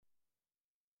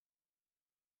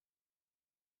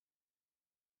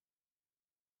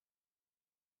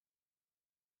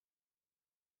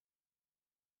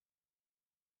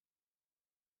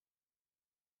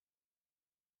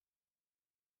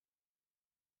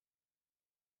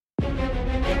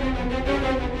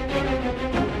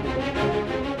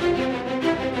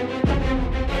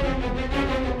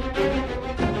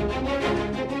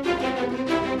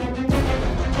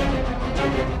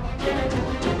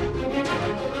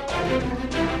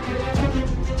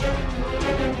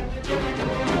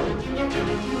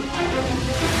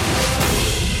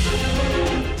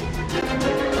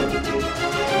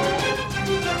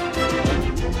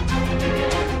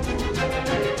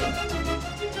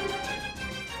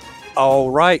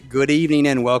All right. Good evening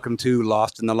and welcome to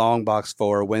Lost in the Long Box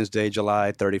for Wednesday,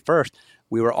 July 31st.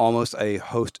 We were almost a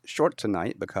host short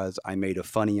tonight because I made a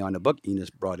funny on a book Enos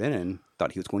brought in and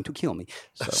thought he was going to kill me.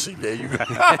 So, See, there you go.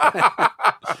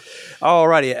 all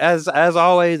righty. As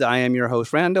always, I am your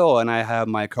host, Randall, and I have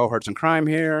my cohorts in crime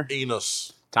here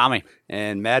Enos. Tommy.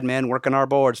 and Madman working our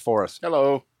boards for us.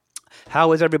 Hello.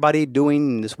 How is everybody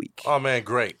doing this week? Oh, man,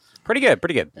 great. Pretty good,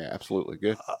 pretty good. Yeah, absolutely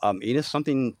good. Enos,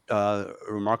 something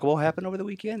remarkable happened over the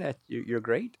weekend that you're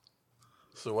great?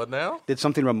 So what now? Did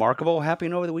something remarkable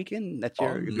happen over the weekend that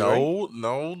you're great? No,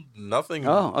 nothing.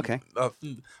 Oh, okay.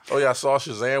 Nothing. Oh, yeah, I saw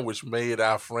Shazam, which made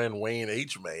our friend Wayne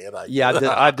H. mad.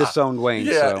 I disowned Wayne.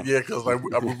 Yeah, so. yeah, because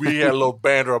we had a little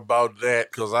banter about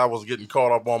that because I was getting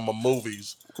caught up on my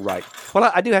movies. Right. Well,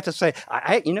 I do have to say,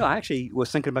 I actually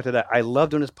was thinking about that. I love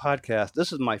doing this podcast.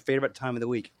 This is my favorite time of the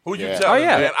week. Who you Yeah. telling, Oh,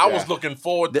 yeah. man? I was Yeah. looking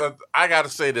forward to, I got to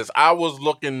say this. I was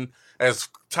looking, as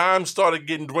time started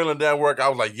getting dwindling down work, I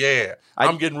was like, yeah,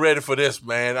 I'm getting ready for this,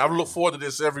 man. I look forward to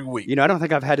this every week. I don't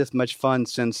think I've had this much fun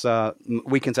since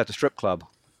weekends at the strip club.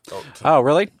 Oh,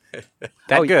 really?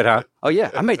 That good, huh? Oh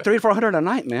yeah, I made $300-400 a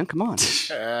night, man. Come on.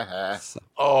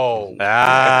 Oh,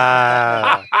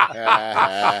 Ah.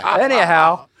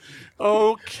 Anyhow,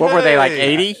 okay. What were they, like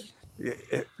 80? yeah,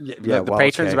 The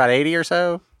patrons about 80 or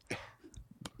so?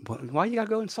 Why you gotta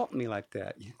go insult me like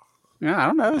that? Yeah, I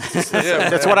don't know. Yeah,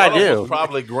 That's man. what I One of them do. was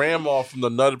probably Grandma from the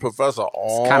Nutty Professor.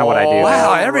 It's kinda what I do.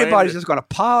 Wow, everybody's just gonna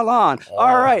pile on.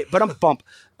 All right, but I'm bump.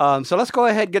 So let's go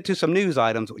ahead and get to some news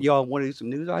items. Y'all want to do some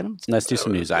news items? Let's do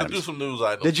some news Let's do items. some news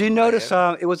items. Did you notice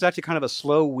it was actually kind of a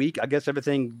slow week? I guess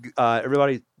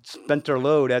everybody spent their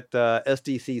load at the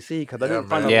SDCC because I didn't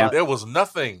find Yeah. There was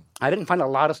nothing. I didn't find a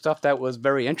lot of stuff that was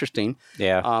very interesting.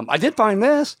 Yeah. I did find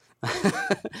this.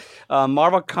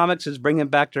 Marvel Comics is bringing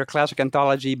back their classic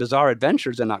anthology Bizarre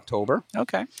Adventures in October.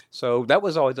 Okay. So that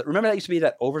was always, remember that used to be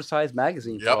that oversized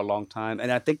magazine Yep. for a long time.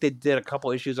 And I think they did a couple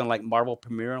issues on like Marvel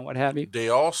Premiere and what have you.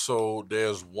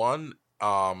 There's one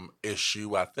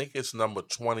issue, I think it's number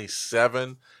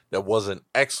 27, that was an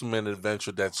X-Men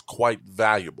adventure that's quite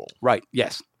valuable. Right.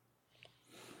 Yes.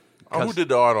 Who did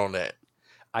the art on that?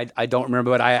 I don't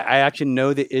remember, but I actually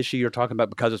know the issue you're talking about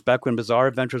because it's back when Bizarre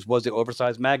Adventures was the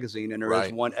oversized magazine, and there is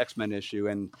Right. one X-Men issue,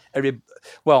 and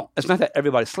it's not that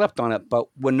everybody slept on it, but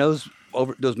when those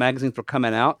magazines were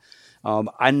coming out,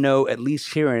 I know at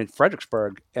least here in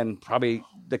Fredericksburg, and probably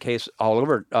the case all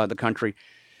over the country,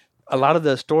 a lot of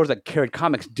the stores that carried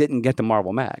comics didn't get the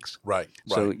Marvel mags. Right.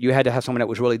 So you had to have someone that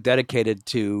was really dedicated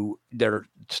to their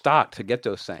stock to get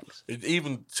those things.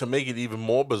 Even to make it even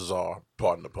more bizarre,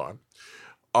 pardon the pun.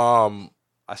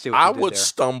 I see what you I did would there.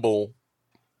 stumble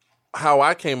how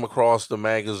I came across the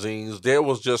magazines. There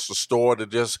was just a store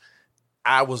that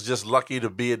I was just lucky to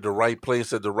be at the right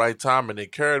place at the right time, and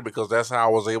it carried because that's how I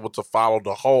was able to follow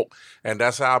the Hulk, and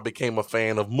that's how I became a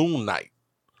fan of Moon Knight.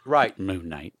 Right. Moon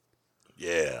Knight.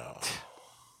 Yeah.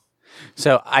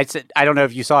 So I don't know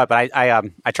if you saw it, but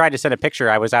I tried to send a picture.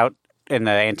 I was out in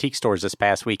the antique stores this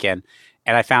past weekend,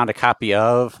 and I found a copy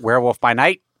of Werewolf by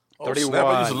Night. Oh, snap.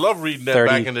 I used to love reading that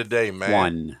back in the day,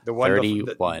 man. The one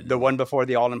 31. The one before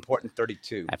the all-important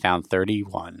 32. I found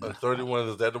 31. 31,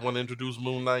 is that the one that introduced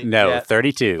Moon Knight? No, Yeah.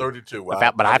 32. 32.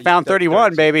 But I found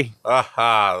 31, baby.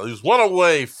 Aha. He's one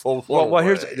away, folks. Well,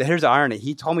 here's the irony.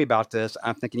 He told me about this.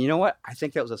 I'm thinking, you know what? I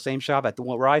think that was the same shop at the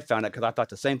one where I found it because I thought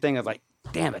the same thing. I was like,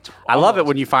 damn it. I love it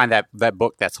when you find that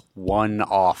book that's one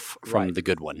off from Right. the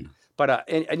good one. But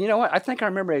and you know what? I think I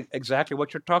remember exactly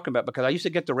what you're talking about because I used to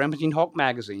get the Rampaging Hulk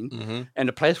magazine, and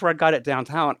the place where I got it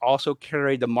downtown also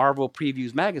carried the Marvel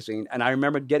Previews magazine, and I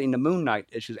remember getting the Moon Knight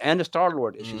issues and the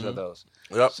Star-Lord issues of those.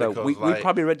 Yep, So because, we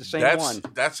probably read the same one.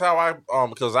 That's how I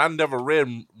because I never read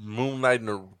Moon Knight in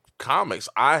the comics.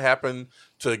 I happened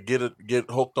to get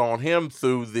hooked on him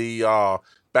through the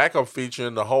backup feature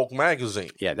in the Hulk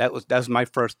magazine. Yeah, that was my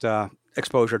first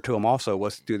exposure to him. Also,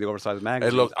 was through the oversized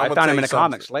magazine. look, I I'ma found tell him in you the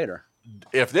comics later.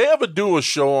 If they ever do a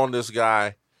show on this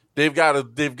guy, they've got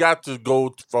to go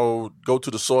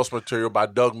to the source material by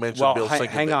Doug Minch Well, and Bill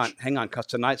Sienkiewicz. hang on, because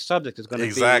tonight's subject is going to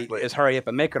Exactly. be is hurry up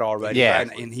and make it already. Yeah.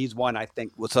 and he's one I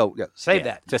think. Well, so yeah, save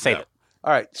that. To save it.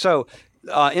 All right. So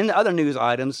in the other news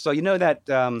items, so you know that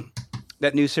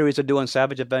that new series they're doing,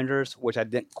 Savage Avengers, which I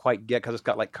didn't quite get because it's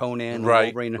got like Conan, and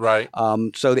Right, Wolverine. right.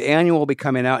 So the annual will be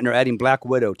coming out, and they're adding Black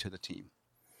Widow to the team.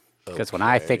 Because when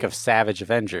I think of Savage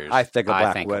Avengers, I think of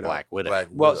Black of Widow. Black Widow. Black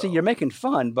Well, Widow. see, you're making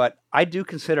fun, but I do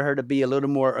consider her to be a little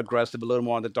more aggressive, a little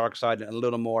more on the dark side, and a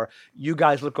little more. You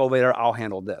guys look over there. I'll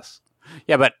handle this.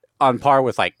 Yeah, but on par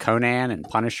with like Conan and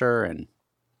Punisher and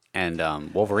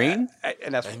Wolverine.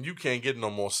 And that's And you can't get no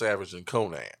more savage than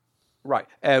Conan. Right.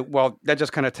 Well, that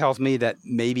just kind of tells me that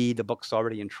maybe the book's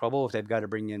already in trouble if they've got to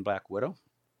bring in Black Widow.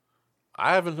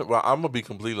 I haven't. Well, I'm gonna be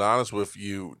completely honest with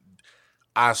you.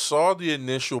 I saw the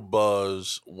initial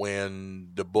buzz when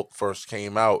the book first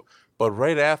came out, but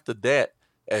right after that,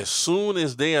 as soon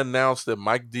as they announced that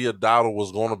Mike Deodato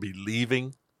was going to be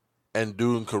leaving and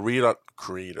doing creator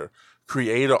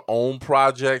owned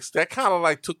projects, that kind of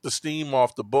like took the steam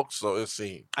off the book. So it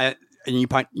seemed And you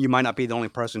might not be the only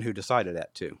person who decided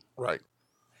that too. right.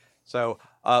 So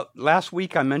last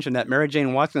week I mentioned that Mary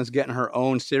Jane Watson is getting her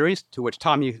own series, to which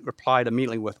Tommy replied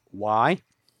immediately with "Why?"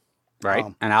 Right.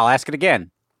 And I'll ask it again.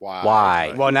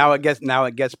 Why? Well, now it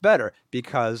gets better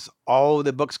because all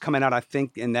the books coming out, I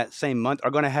think, in that same month are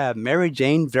going to have Mary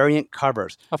Jane variant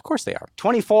covers. Of course they are.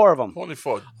 24 of them.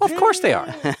 24. Of course they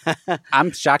are.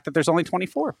 I'm shocked that there's only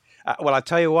 24. Well, I'll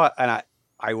tell you what, and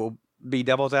I will be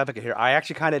devil's advocate here. I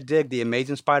actually kind of dig the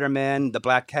Amazing Spider-Man, the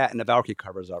Black Cat, and the Valkyrie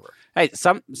covers of her. Hey,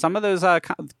 some of those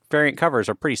variant covers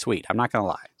are pretty sweet. I'm not going to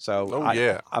lie. So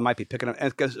yeah. I might be picking up,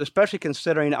 and especially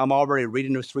considering I'm already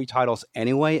reading those 3 titles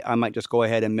anyway, I might just go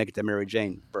ahead and make it the Mary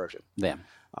Jane version. Yeah.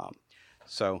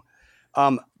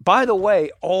 By the way,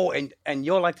 and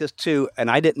you'll like this too, and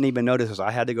I didn't even notice this.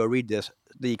 I had to go read this.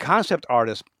 The concept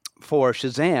artist for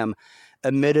Shazam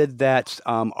admitted that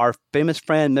our famous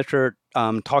friend, Mr.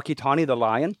 Tawny the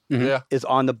Lion, Yeah. is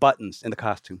on the buttons in the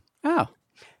costume. Oh.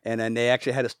 And then they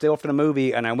actually had a still for the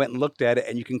movie, and I went and looked at it,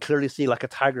 and you can clearly see like a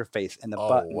tiger face in the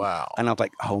button. Wow. And I was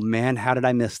like, oh man, how did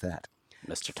I miss that?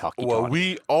 Mr. Talkie Well, Tawny.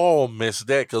 we all missed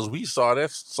that because we saw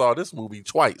this movie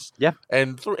twice. Yeah.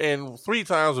 And 3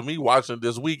 times with me watching it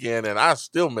this weekend, and I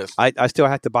still missed it. I still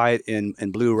have to buy it in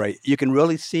Blu-ray. You can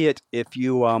really see it if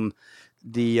you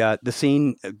the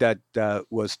scene that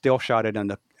was still shot in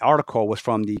the article was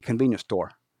from the convenience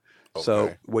store. So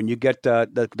Okay. when you get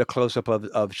the close up of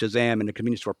Shazam in the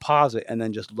convenience store, pause it and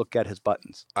then just look at his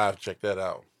buttons, I have to check that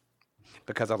out.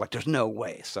 because I was like, "There's no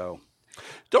way." So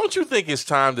Don't you think it's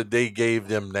time that they gave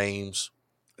them names?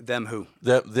 them who?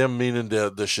 Them meaning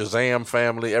the Shazam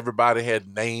family. Everybody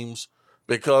had names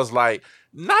because, like,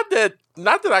 not that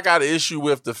I got an issue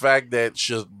with the fact that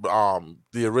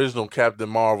the original Captain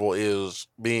Marvel is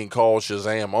being called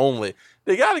Shazam only.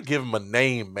 They got to give him a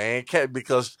name, man,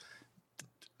 because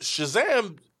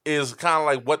Shazam is kind of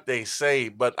like what they say,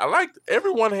 but I like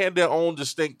everyone had their own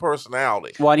distinct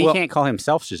personality. Well, and he Well- can't call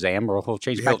himself Shazam, or he'll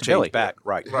change He'll back to change Billy. back,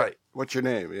 right? Right. What's your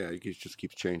name? Yeah, he just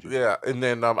keeps changing. Yeah, and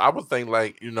then I would think,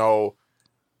 like,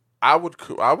 I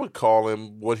would call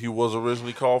him what he was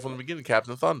originally called from the beginning,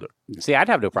 Captain Thunder. See, I'd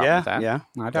have no problem Yeah, with that. yeah.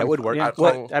 I'd That have- would work. Yeah,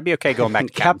 Well, I'd be okay going back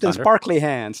to Captain Thunder. Sparkly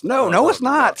Hands. No, it's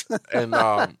not. And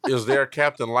is there a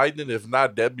Captain Lightning? If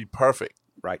not, that'd be perfect.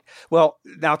 Right. Well,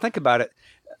 now think about it,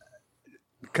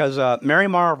 because Mary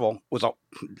Marvel was,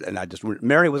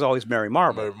 Mary was always Mary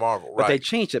Marvel, Mary Marvel, but they right?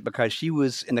 changed it because she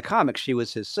was in the comics. She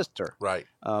was his sister, Right.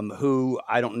 who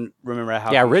I don't remember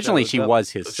how. Yeah, the show originally she up.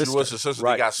 was his She sister, was his sister.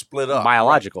 Right. They got split up.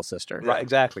 biological sister. Right,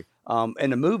 exactly.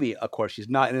 In the movie, of course, she's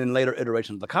not, and in later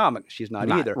iterations of the comic, she's not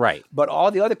either. Right. But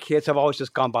all the other kids have always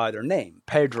just gone by their name,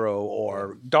 Pedro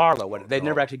or Darla. Whatever. They've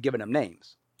never actually given them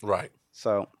names. Right.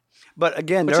 So, but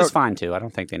again, Which they're is fine too. I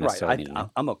don't think they right. necessarily need a name.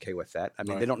 I'm okay with that. I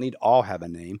mean, Right. they don't need all have a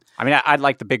name. I mean, I'd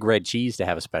like the Big Red Cheese to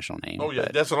have a special name. Oh yeah,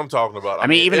 but- that's what I'm talking about. I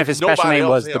mean, even if his special nobody name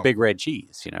else, was the him. Big Red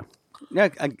Cheese, you know. Yeah,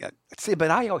 see, but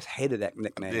I always hated that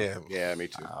nickname. Yeah. Yeah, me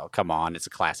too. Oh, come on, it's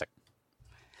a classic.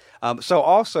 So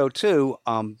also too,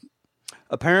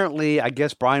 apparently, I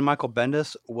guess Brian Michael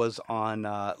Bendis was on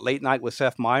Late Night with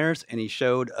Seth Meyers, and he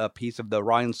showed a piece of the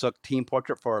Ryan Sook team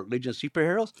portrait for Legion of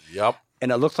Superheroes, Yep.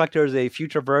 and it looks like there's a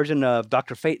future version of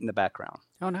Dr. Fate in the background,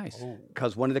 Oh, nice.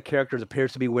 because one of the characters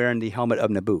appears to be wearing the helmet of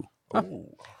Naboo.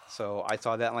 Ooh. So I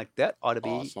saw that and like that ought to be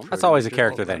Awesome. That's always a pretty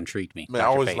character interesting. that intrigued me. Man, I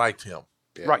Dr. always Fate. liked him.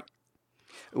 Yeah. Right.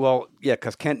 Well, yeah,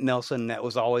 because Kent Nelson, that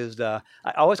was always I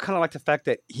always kind of like the fact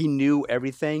that he knew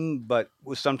everything, but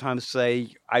would sometimes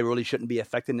say, I really shouldn't be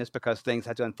affecting this because things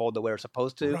had to unfold the way they're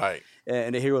supposed to. Right.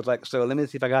 And the hero was like, so let me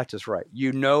see if I got this right.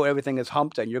 You know everything is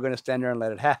humped, and you're going to stand there and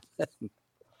let it happen.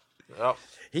 Yep.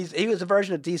 He was a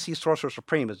version of DC Sorcerer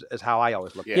Supreme, is how I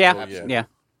always look at it. Yeah, absolutely. yeah.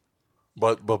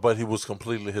 But he was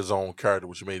completely his own character,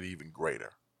 which made it even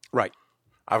greater. Right.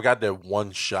 I've got that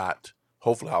one shot.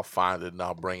 Hopefully, I'll find it and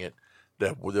I'll bring it.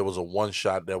 There was a one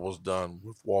shot that was done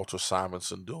with Walter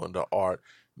Simonson doing the art.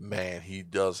 Man, he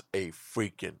does a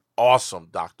freaking awesome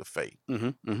Dr. Fate.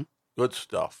 Mm-hmm. Good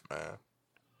stuff, man.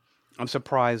 I'm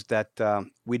surprised that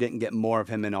we didn't get more of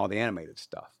him in all the animated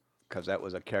stuff, because that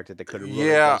was a character that could have really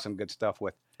Yeah. done some good stuff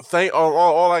with.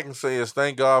 All I can say is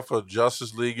thank God for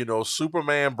Justice League. You know,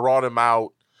 Superman brought him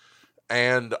out,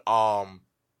 and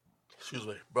excuse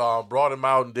me, brought him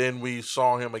out, and then we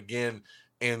saw him again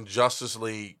in Justice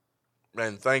League.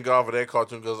 And thank God for that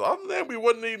cartoon, because other than that, we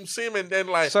wouldn't even see him. And then,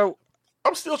 So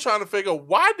I'm still trying to figure,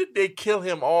 why did they kill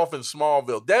him off in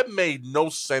Smallville? That made no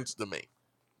sense to me.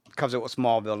 because it was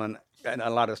Smallville and a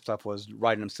lot of stuff was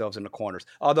writing themselves in the corners.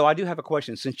 Although I do have a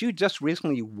question. Since you just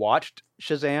recently watched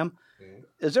Shazam,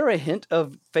 is there a hint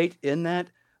of fate in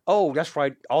that? Oh, that's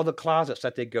right. All the closets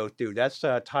that they go through, that's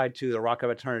tied to the Rock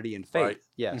of Eternity and fate. Right.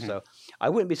 Yeah, so I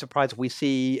wouldn't be surprised if we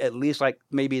see at least like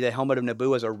maybe the helmet of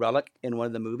Naboo as a relic in one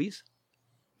of the movies.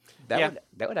 That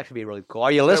would actually be really cool.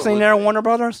 Are you listening there, Warner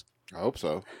Brothers? I hope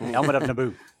so. Helmet of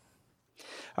Naboo.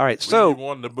 All right, so we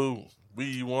want Naboo.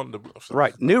 We want Naboo.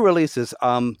 right, new releases.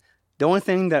 The only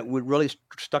thing that would really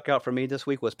stuck out for me this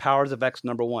week was Powers of X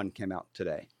 #1 came out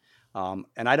today. And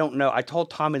I don't know. I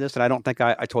told Tommy this, and I don't think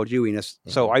I told you, Enos.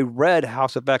 So I read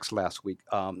House of X last week,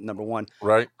 #1.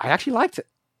 Right. I actually liked it.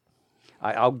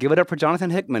 I'll give it up for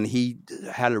Jonathan Hickman. He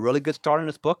had a really good start in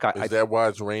this book. Is that why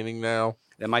it's raining now?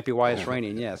 That might be why it's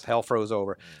raining. Yes, hell froze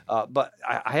over. But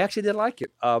I actually did like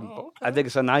it. I think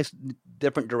it's a nice,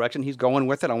 different direction he's going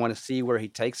with it. I want to see where he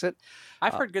takes it.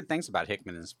 I've heard good things about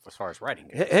Hickman as far as writing.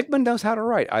 Hickman knows how to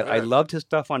write. I loved his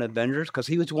stuff on Avengers because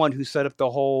he was the one who set up the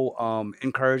whole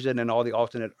incursion and all the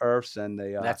alternate Earths and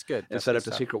the That's good. and That's set good up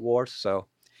the stuff. Secret Wars. So,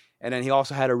 and then he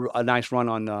also had a nice run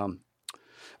on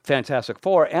Fantastic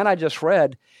Four. And I just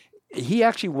read he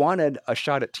actually wanted a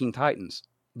shot at Teen Titans,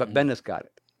 but Bendis got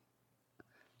it.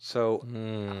 So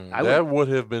That would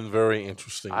have been very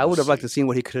interesting. I would have liked to see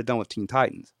what he could have done with Teen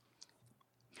Titans.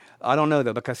 I don't know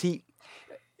though, because he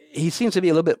seems to be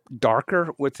a little bit darker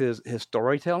with his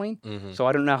storytelling. So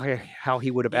I don't know how he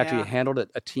would have actually handled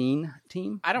a teen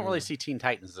team. I don't really see Teen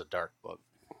Titans as a dark book.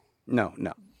 No.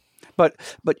 But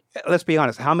let's be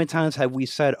honest. How many times have we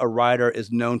said a writer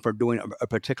is known for doing a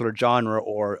particular genre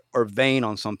or vein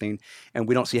on something, and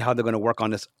we don't see how they're going to work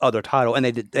on this other title, and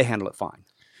they handle it fine.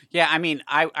 Yeah, I mean,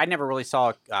 I never really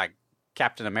saw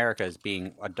Captain America as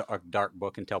being a dark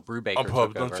book until Brubaker took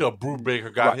over. Until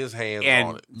Brubaker got his hands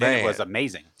on it. Then Man, it was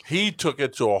amazing. he took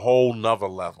it to a whole nother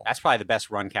level. That's probably the best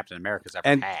run Captain America's ever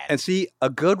had. And see, a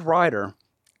good writer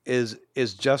is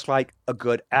just like a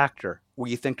good actor,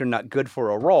 where you think they're not good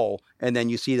for a role, and then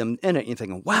you see them in it, and you're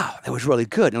thinking, wow, that was really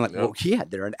good. And I'm like, well, yeah,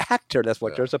 they're an actor. That's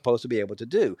what they're supposed to be able to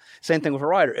do. Same thing with a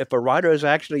writer. If a writer is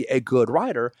actually a good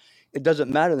writer, it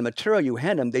doesn't matter the material you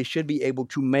hand them. They should be able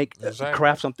to make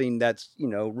craft something that's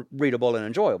readable and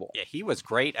enjoyable. Yeah, he was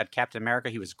great at Captain America.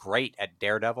 He was great at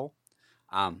Daredevil.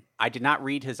 I did not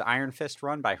read his Iron Fist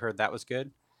run, but I heard that was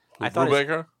good. I thought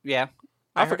Brubaker? yeah,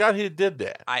 I forgot he did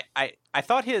that. I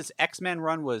thought his X-Men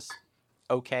run was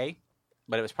okay,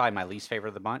 but it was probably my least favorite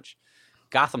of the bunch.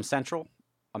 Gotham Central,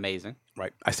 amazing,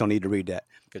 Right. I still need to read that.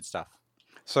 good stuff.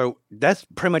 So that's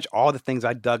pretty much all the things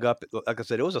I dug up. Like I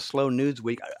said, it was a slow news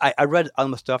week. I read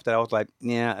some stuff that I was like,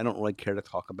 yeah, I don't really care to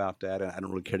talk about that. And I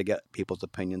don't really care to get people's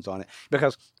opinions on it.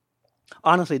 Because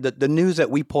honestly, the news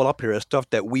that we pull up here is stuff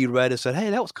that we read and said,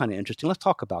 hey, that was kind of interesting. Let's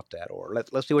talk about that. Or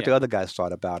let's see what the other guys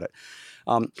thought about it.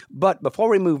 But before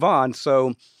we move on,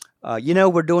 so,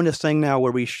 we're doing this thing now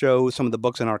where we show some of the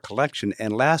books in our collection.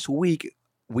 And last week,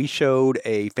 we showed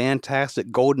a fantastic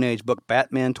Golden Age book,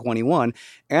 Batman 21,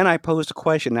 and I posed a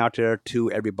question out there to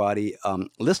everybody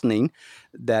listening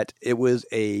that it was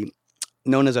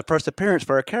known as a first appearance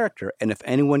for a character, and if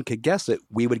anyone could guess it,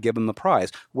 we would give them a prize.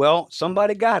 Well,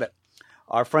 somebody got it.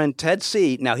 Our friend Ted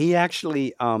C. Now, he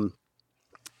actually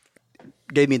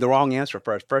gave me the wrong answer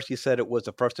first. First, he said it was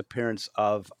the first appearance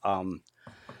of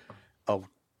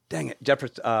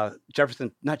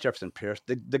Jefferson, not Jefferson Pierce,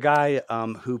 the guy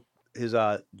who his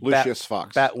Lucius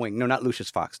Fox. Batwing. No, not Lucius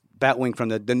Fox. Batwing from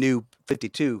the new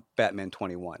 52 Batman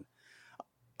 21.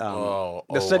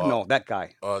 The Signal, that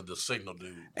guy. The Signal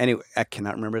dude. Anyway, I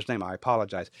cannot remember his name. I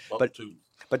apologize.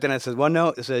 But then I said, well,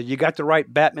 no, it said, you got the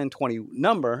right Batman 20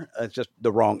 number. It's just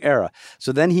the wrong era.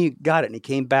 So then he got it, and he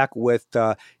came back with,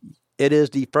 it is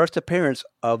the first appearance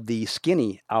of the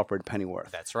skinny Alfred Pennyworth.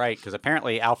 That's right, because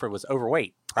apparently Alfred was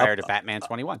overweight prior to Batman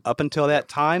 21. Up until that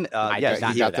time, He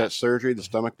got that surgery, the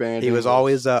stomach band. he was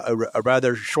always a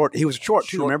rather short. He was short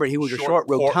too. Remember, he was a short,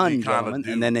 rotund gentleman,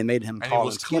 and then they made him tall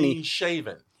and skinny. Clean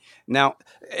shaven. Now,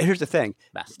 here's the thing: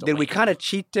 did we kind of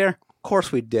cheat there? Of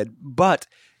course we did, but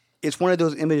it's one of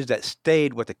those images that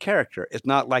stayed with the character. It's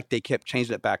not like they kept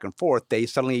changing it back and forth. They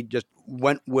suddenly just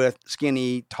went with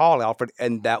skinny, tall Alfred,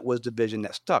 and that was the vision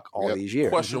that stuck all these years.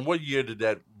 Question: what year did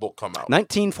that book come out?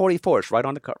 1944. It's right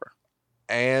on the cover.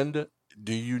 And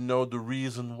do you know the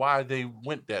reason why they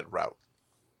went that route?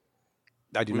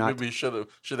 I do not. Maybe should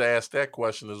have asked that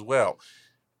question as well.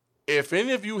 If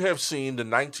any of you have seen the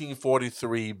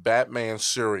 1943 Batman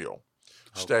serial,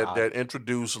 that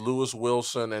introduced Lewis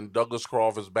Wilson and Douglas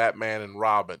Croft as Batman and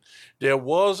Robin. There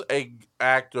was a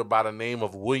actor by the name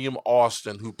of William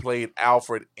Austin who played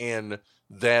Alfred in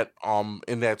that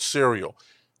serial.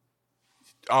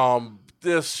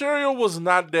 The serial was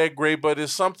not that great, but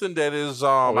it's something that is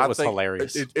I think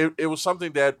hilarious. It was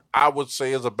something that I would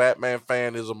say as a Batman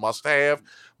fan is a must-have,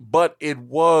 but it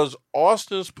was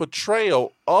Austin's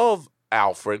portrayal of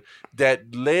Alfred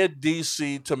that led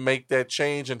DC to make that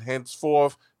change, and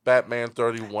henceforth Batman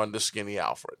 31, the skinny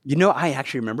Alfred. I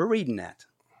actually remember reading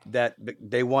that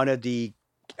they wanted the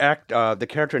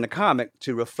character in the comic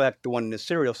to reflect the one in the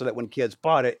serial, so that when kids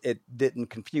bought it, it didn't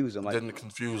confuse them.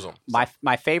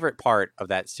 My favorite part of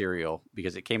that serial,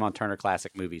 because it came on Turner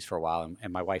Classic Movies for a while,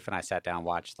 and my wife and I sat down and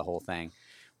watched the whole thing,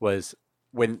 was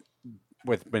when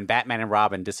Batman and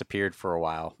Robin disappeared for a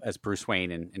while as Bruce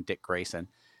Wayne and Dick Grayson,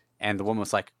 and the woman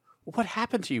was like, "What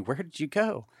happened to you? Where did you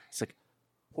go?" It's like,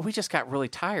 "Well, we just got really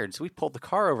tired, so we pulled the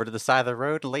car over to the side of the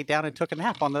road and laid down and took a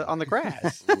nap on the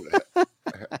grass."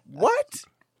 What?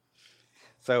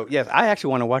 So, yes, I actually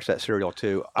want to watch that serial,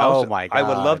 too. My God. I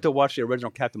would love to watch the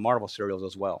original Captain Marvel serials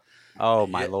as well. Oh,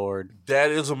 my Lord. That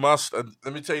is a must.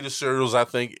 Let me tell you the serials I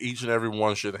think each and every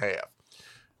one should have.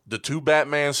 The 2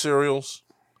 Batman serials,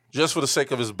 just for the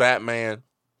sake of his Batman.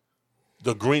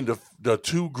 The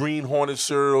 2 Green Hornet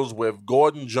serials with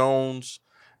Gordon Jones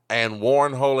and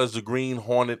Warren Hull as the Green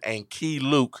Hornet and Key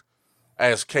Luke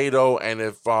as Kato. And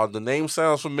if the name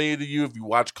sounds familiar to you, if you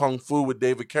watch Kung Fu with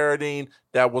David Carradine,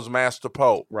 that was Master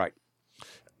Po. Right.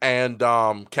 And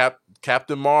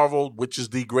Captain Marvel, which is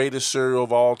the greatest serial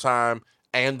of all time,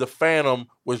 and The Phantom,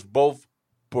 which both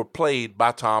were played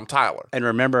by Tom Tyler. And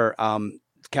remember,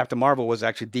 Captain Marvel was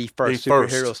actually the first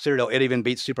superhero serial. It even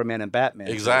beat Superman and Batman.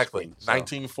 Exactly.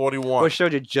 1941. Which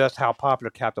showed you just how popular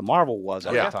Captain Marvel was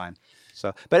at the time.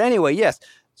 So, but anyway, yes.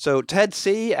 So Ted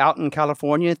C. out in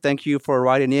California, thank you for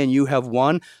writing in. You have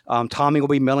won. Tommy will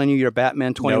be mailing you your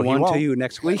Batman 21 to you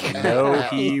next week. No,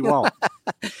 he won't.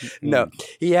 No,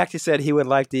 he actually said he would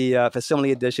like the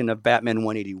facsimile edition of Batman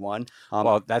 181.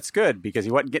 Well, that's good because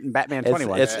he wasn't getting Batman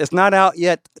 21. It's not out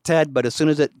yet, Ted, but as soon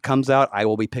as it comes out, I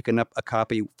will be picking up a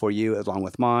copy for you along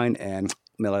with mine and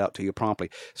mail it out to you promptly.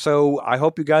 So I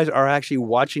hope you guys are actually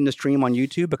watching the stream on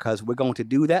YouTube, because we're going to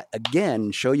do that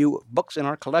again, show you books in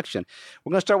our collection.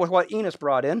 We're going to start with what Enos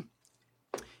brought in.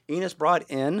 Enos brought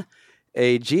in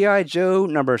a G.I. Joe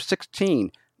number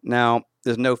 16. Now,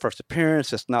 there's no first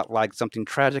appearance. It's not like something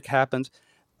tragic happens,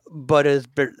 but it's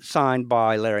signed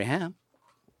by Larry Hama.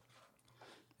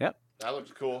 That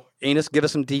looks cool. Enos, give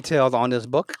us some details on this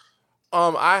book.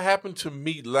 I happened to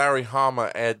meet Larry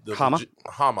Hama at the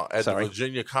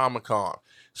Virginia Comic-Con.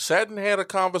 Sat and had a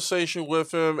conversation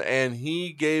with him, and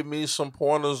he gave me some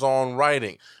pointers on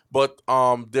writing. But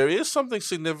there is something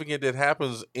significant that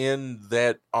happens in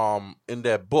that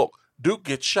book. Duke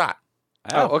gets shot.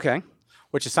 Oh, okay.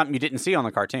 Which is something you didn't see on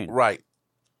the cartoon. Right.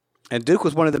 And Duke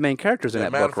was one of the main characters in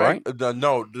that book, right?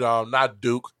 No, not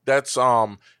Duke. That's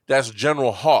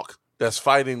General Hawk. That's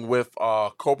fighting with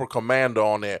Cobra Commander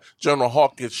on there. General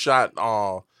Hawk gets shot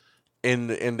in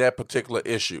that particular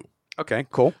issue. Okay,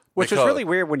 cool. Which was really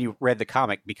weird when you read the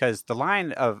comic, because the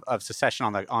line of secession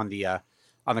on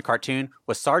the cartoon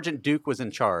was Sergeant Duke was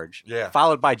in charge,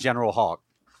 followed by General Hawk.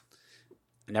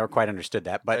 I never quite understood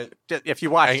that, but if you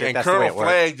watch it, that's Colonel the way it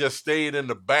worked. Flagg just stayed in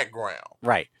the background.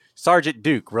 Right. Sergeant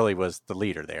Duke really was the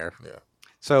leader there. Yeah.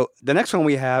 So the next one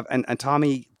we have, and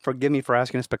Tommy, forgive me for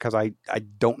asking this because I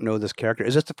don't know this character.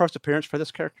 Is this the first appearance for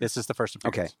this character? This is the first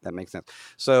appearance. Okay, that makes sense.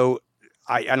 So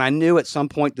I knew at some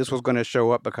point this was going to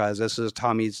show up, because this is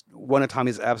one of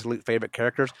Tommy's absolute favorite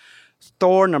characters.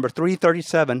 Thor number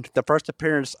 337, the first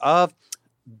appearance of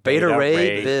Beta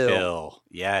Ray Bill.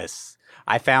 Yes.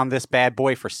 I found this bad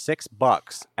boy for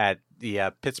 $6 at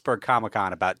the Pittsburgh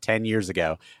Comic-Con about 10 years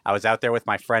ago. I was out there with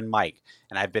my friend Mike,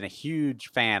 and I've been a huge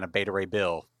fan of Beta Ray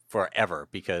Bill forever,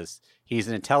 because he's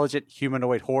an intelligent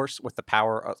humanoid horse with the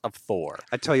power of Thor.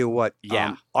 I tell you what,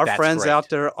 our friends out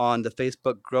there on the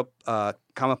Facebook group,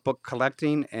 Comic Book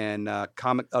Collecting and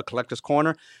Comic Collectors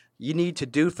Corner, you need to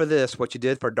do for this what you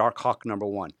did for Dark Hawk number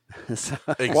 1.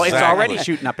 Exactly. Well, it's already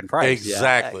shooting up in price.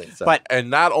 Exactly. Yeah, and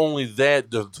not only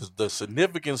that, the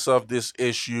significance of this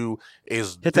issue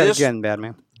is hit that again,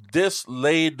 Batman. This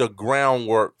laid the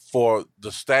groundwork for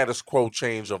the status quo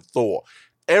change of Thor.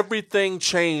 Everything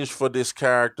changed for this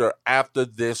character after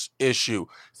this issue.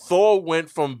 Thor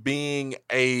went from being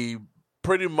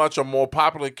pretty much a more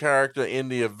popular character in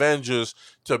the Avengers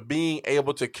to being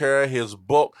able to carry his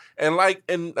book. And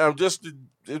just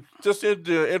in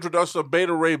the introduction of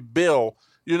Beta Ray Bill,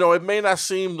 it may not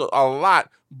seem a lot,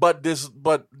 but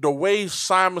the way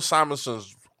Simon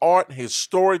Simonson's art, his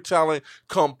storytelling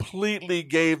completely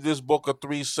gave this book a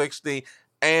 360.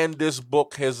 And this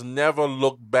book has never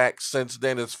looked back since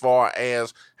then as far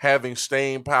as having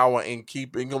staying power and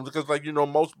keeping them. Because, like,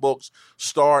 most books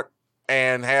start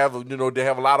and have, they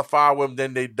have a lot of fire with them,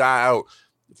 then they die out.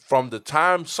 From the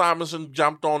time Simonson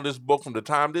jumped on this book, from the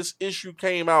time this issue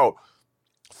came out,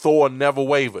 Thor never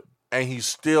wavered. And he's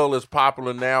still as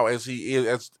popular now as he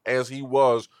is, as he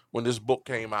was when this book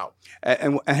came out.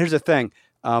 And here's the thing.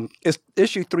 It's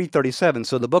issue 337,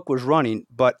 so the book was running,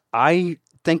 but I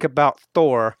think about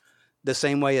Thor the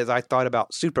same way as I thought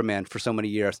about Superman for so many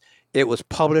years. It was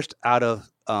published out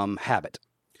of habit.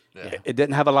 Yeah. It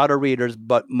didn't have a lot of readers,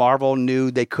 but Marvel knew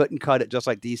they couldn't cut it, just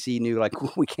like DC knew, like,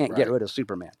 we can't get rid of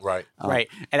Superman. Right. Right.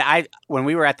 And when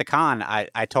we were at the con,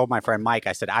 I told my friend Mike,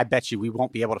 I said, I bet you we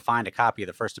won't be able to find a copy of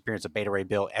the first appearance of Beta Ray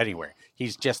Bill anywhere.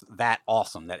 He's just that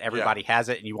awesome that everybody has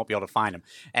it and you won't be able to find him.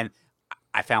 And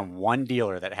I found one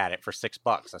dealer that had it for $6.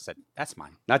 I said, that's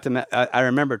mine. I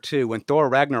remember, too, when Thor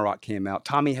Ragnarok came out,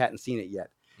 Tommy hadn't seen it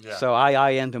yet. Yeah. So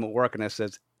I IM'd him at work and I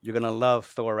said, you're going to love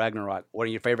Thor Ragnarok. What are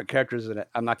your favorite characters in it?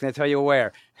 I'm not going to tell you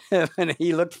where. And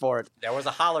he looked for it. There was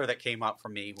a holler that came up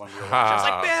from me when we were watching. I was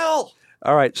like, Bill!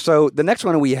 All right, so the next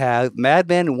one we have,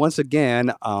 Madman once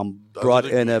again brought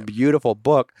in a beautiful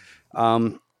book.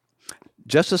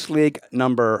 Justice League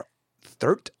number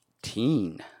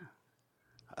 13.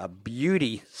 A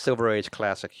beauty Silver Age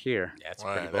classic here. Yeah, it's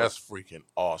Right, that's freaking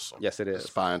awesome. Yes, it The is.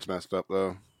 spine's messed up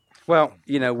though. Well,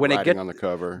 when Writing on the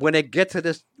cover. when it get to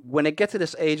this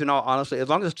age, in all honesty, as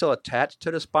long as it's still attached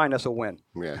to the spine, that's a win.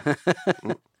 Yeah.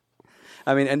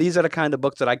 I mean, and these are the kind of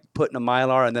books that I put in a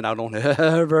Mylar and then I don't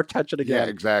ever touch it Yeah, again.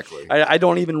 exactly. I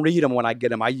don't even read them when I get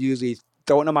them. I usually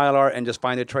throw it in a Mylar and just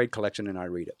find a trade collection and I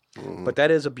read it. Mhm. But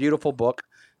that is a beautiful book.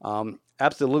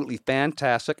 Absolutely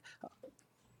fantastic.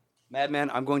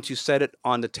 Madman, I'm going to set it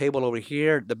on the table over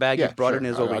here. The bag you brought in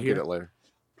is over I'll here. get it later.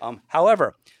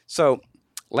 However, so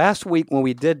last week when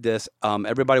we did this,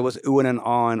 everybody was oohing and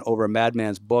on over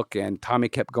Madman's book, and Tommy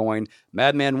kept going,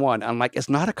 Madman won. I'm like, it's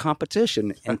not a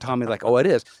competition. And Tommy's like, oh, it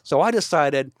is. So I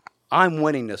decided I'm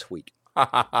winning this week.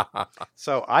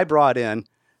 So I brought in,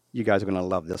 you guys are going to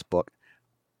love this book.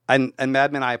 And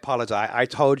Madman, I apologize. I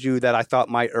told you that I thought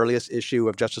my earliest issue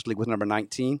of Justice League was number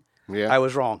 19. Yeah. I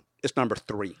was wrong. It's number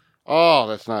 3. Oh,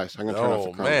 that's nice. I'm gonna turn off the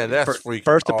Oh, cover. man, that's freaking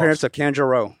First appearance awesome. of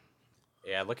Kanjuro.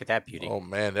 Yeah, look at that beauty. Oh,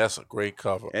 man, that's a great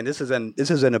cover. And this is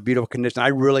in a beautiful condition. I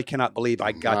really cannot believe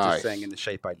I got Nice. this thing in the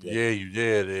shape I did. Yeah,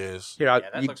 it is. Here, Yeah,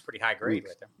 that looks pretty high grade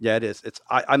right there. yeah, it is.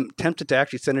 I'm tempted to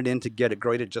actually send it in to get it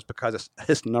graded just because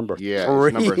it's number Yeah, 3.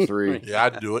 it's number 3. Yeah,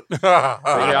 I'd do it. But yeah,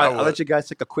 I'll let you guys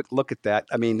take a quick look at that.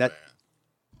 I mean that,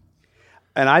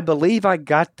 and I believe I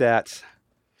got that.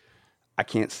 I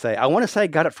can't say. I want to say I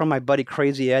got it from my buddy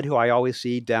Crazy Ed, who I always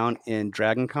see down in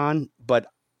Dragon Con, but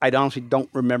I honestly don't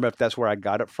remember if that's where I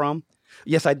got it from.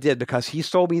 Yes, I did, because he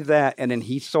sold me that, and then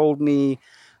he sold me,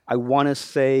 I want to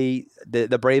say,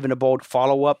 the Brave and the Bold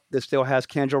follow-up that still has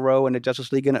Kanjuro and the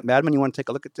Justice League in it. Madman, you want to take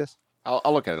a look at this? I'll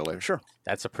look at it later. Sure.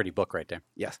 That's a pretty book right there.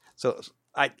 Yes. So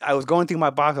I was going through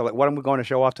my box. I was like, what am we going to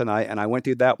show off tonight? And I went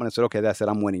through that one and said, okay, that's it.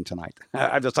 I'm winning tonight.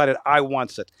 I've decided I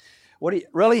want it. What do you,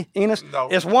 really, Enos? No.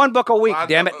 It's one book a week,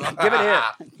 damn it. Give it here.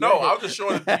 No, I was just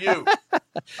showing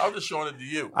it to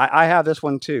you. I have this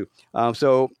one too.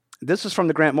 So this is from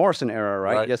the Grant Morrison era,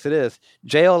 right? Yes, it is.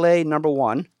 JLA number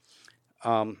 1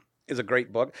 is a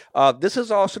great book. This is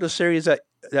also the series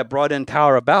that brought in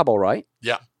Tower of Babel, right?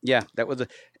 Yeah. Yeah, that was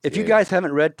if you guys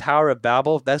haven't read Tower of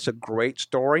Babel, that's a great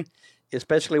story,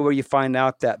 especially where you find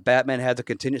out that Batman has a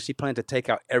contingency plan to take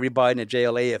out everybody in the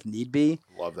JLA if need be.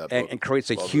 Love that and, book. and creates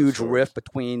a Love that huge story. rift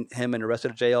between him and the rest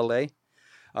of the JLA.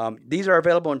 These are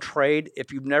available in trade.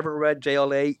 If you've never read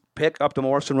JLA, pick up the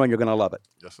Morrison run. You're going to love it.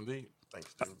 Yes, indeed.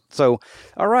 Thanks, dude. So,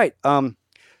 all right.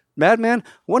 Madman,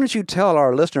 why don't you tell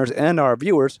our listeners and our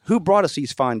viewers who brought us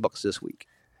these fine books this week?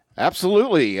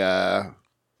 Absolutely.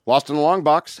 Lost in the Long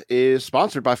Box is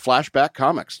sponsored by Flashback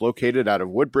Comics, located out of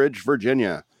Woodbridge,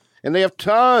 Virginia. And they have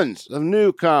tons of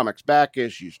new comics, back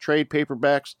issues, trade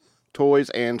paperbacks, toys,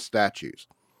 and statues.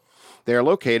 They are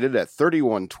located at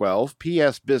 3112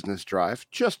 PS Business Drive,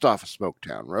 just off of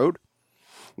Smoketown Road.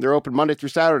 They're open Monday through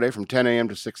Saturday from 10 a.m.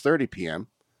 to 6:30 p.m.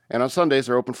 And on Sundays,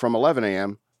 they're open from 11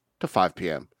 a.m. to 5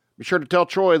 p.m. Be sure to tell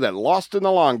Troy that Lost in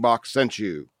the Long Box sent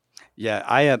you.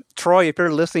 Yeah, Troy, if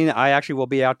you're listening, I actually will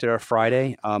be out there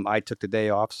Friday. I took the day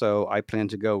off, so I plan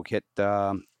to go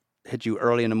hit you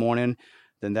early in the morning.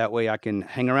 Then that way I can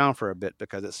hang around for a bit,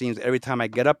 because it seems every time I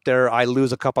get up there, I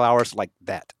lose a couple hours like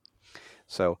that.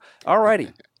 So, all righty.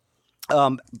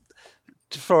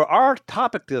 For our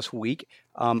topic this week,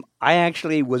 I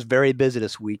actually was very busy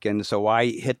this weekend, so I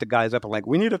hit the guys up and like,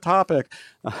 we need a topic.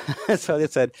 So they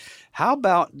said, how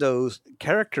about those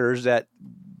characters that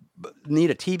need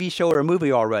a TV show or a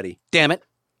movie already? Damn it.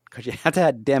 Because you have to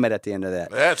add damn it at the end of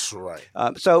that. That's right.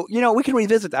 So, we can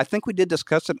revisit. I think we did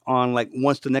discuss it on like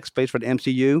what's the next phase for the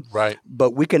MCU. Right.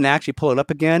 But we can actually pull it up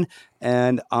again.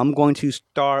 And I'm going to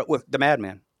start with the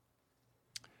Madman.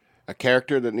 A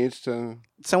character that needs to.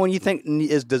 Someone you think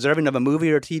is deserving of a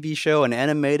movie or a TV show, an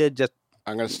animated, just.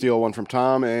 I'm going to steal one from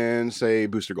Tom and say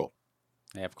Booster Gold.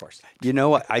 Yeah, of course. You know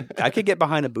what? I could get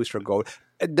behind a Booster Gold.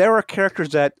 There are characters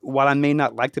that, while I may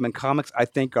not like them in comics, I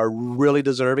think are really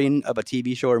deserving of a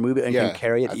TV show or movie and can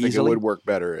carry it I easily. think it would work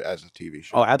better as a TV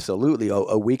show. Oh, absolutely.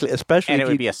 A weekly, especially And if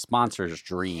it would be a sponsor's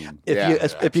dream.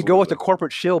 if you go with the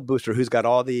corporate shield booster, who's got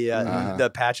all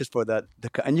the patches for the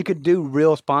and you could do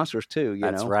real sponsors too.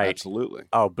 That's know? right. Absolutely.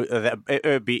 Oh, but it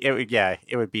would be It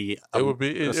a would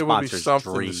be sponsor's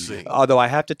something dream. to see. Although I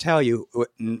have to tell you,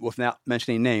 without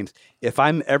mentioning names, if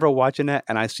I'm ever watching that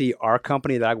and I see our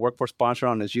company that I work for sponsor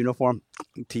on this uniform,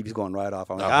 TV's going right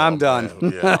off. I'm like, I'm done.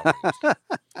 Man, yeah.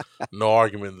 No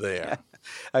argument there.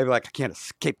 I'd be like, I can't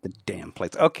escape the damn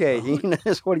place. Okay,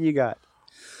 Enos, what do you got?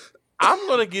 I'm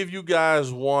going to give you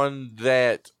guys one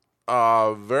that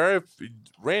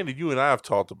Randy, you and I have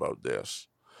talked about this.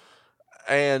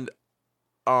 And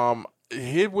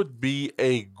it would be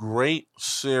a great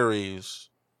series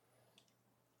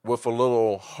with a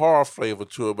little horror flavor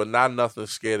to it, but not nothing to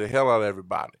scare the hell out of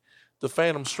everybody. The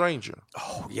Phantom Stranger.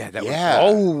 Oh yeah, that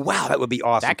would be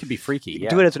awesome. That could be freaky. Yeah.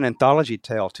 Do it as an anthology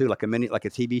tale too, like a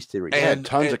TV series. And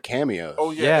tons of cameos.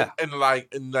 Oh yeah, and like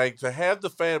to have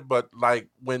the but like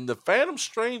when the Phantom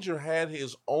Stranger had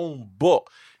his own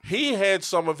book, he had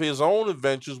some of his own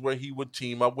adventures where he would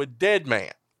team up with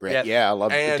Deadman. Right. Yeah, I love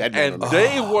the Dead Man. And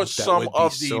they were that some would be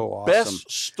of so the best awesome.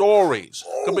 stories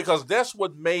because that's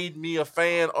what made me a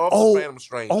fan of the Phantom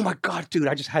Stranger. Oh my God, dude!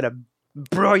 I just had a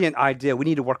brilliant idea. We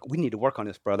need to work on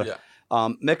this, brother. Yeah.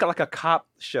 Make it like a cop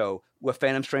show with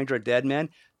Phantom Stranger and Deadman.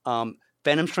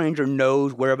 Phantom Stranger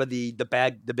knows wherever the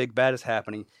big bad is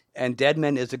happening, and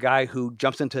Deadman is the guy who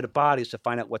jumps into the bodies to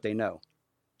find out what they know.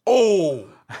 Oh,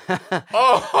 See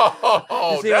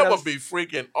that what would be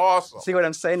freaking awesome. See what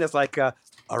I'm saying? It's like,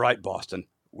 all right, Boston,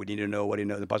 we need to know what he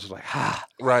knows. The boss is like,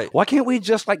 Right. why can't we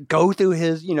just like go through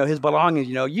his belongings?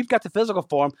 You've got the physical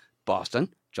form,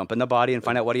 Boston. Jump in the body and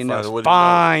find out what he knows.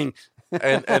 Fine.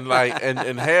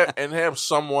 and have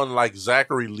someone like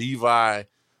Zachary Levi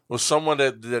or someone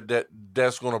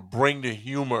that's going to bring the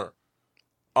humor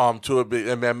to it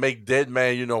and make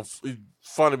Deadman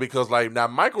funny because like now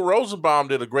Michael Rosenbaum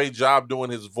did a great job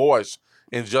doing his voice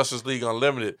in Justice League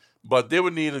Unlimited, but they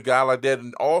would need a guy like that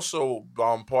and also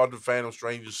part of the Phantom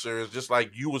Stranger series, just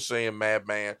like you were saying,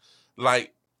 Madman,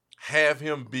 like have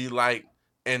him be like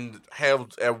and have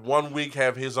at 1 week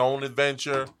have his own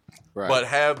adventure. Right. But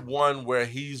have one where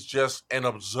he's just an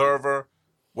observer,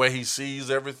 where he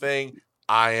sees everything.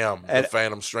 I am the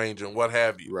Phantom Stranger and what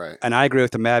have you. Right. And I agree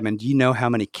with the Madman. Do you know how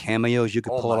many cameos you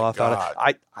could pull it off God. out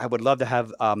of? I would love to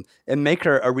have and make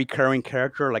her a recurring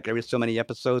character, like every so many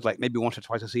episodes, like maybe once or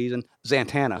twice a season.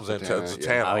 Zatanna. Zatanna.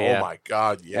 Yeah. Oh my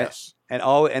God, yes. And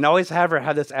always have her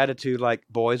have this attitude like,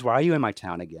 boys, why are you in my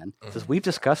town again? Because we've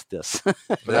discussed this.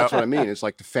 But that's what I mean. It's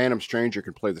like the Phantom Stranger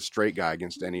can play the straight guy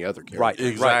against any other character. Right.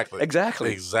 Exactly.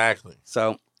 Right. Exactly.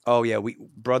 So, we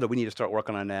need to start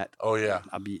working on that. Oh yeah.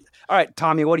 All right,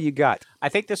 Tommy, what do you got? I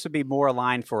think this would be more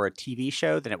aligned for a TV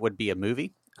show than it would be a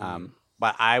movie.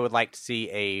 But I would like to see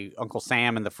a Uncle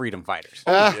Sam and the Freedom Fighters.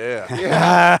 Oh, yeah.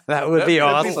 Yeah. That would be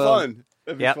awesome.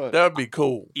 That'd be fun. Fun. That would be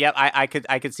cool. Yep, I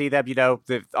could see them,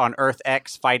 on Earth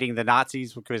X fighting the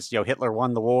Nazis because Hitler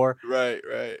won the war. Right.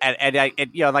 And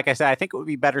like I said, I think it would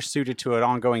be better suited to an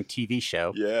ongoing TV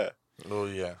show. Yeah. Oh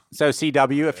yeah. So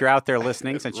CW, if you're out there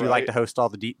listening, since you like to host all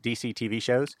the DC TV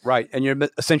shows, right? And you're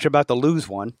essentially about to lose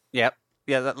one. Yep.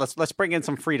 Yeah, let's bring in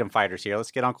some freedom fighters here. Let's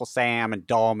get Uncle Sam and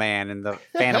Doll Man and the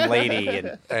Phantom Lady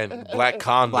and Black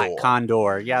Condor. Black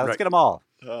Condor. Yeah, let's get them all.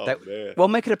 Oh, man. Well,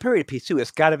 make it a period piece too. It's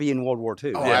got to be in World War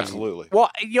II. Oh, yeah. Absolutely. Well,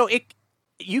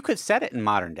 you could set it in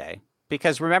modern day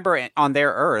because remember on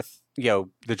their Earth,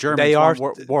 the Germans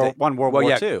won World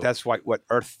War II. That's what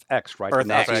Earth X, right? Earth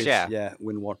X, yeah,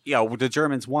 win war. The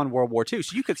Germans won World War II,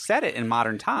 so you could set it in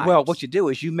modern times. Well, what you do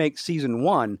is you make season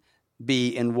 1 be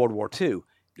in World War II,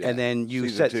 and then you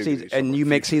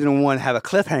make season 1 have a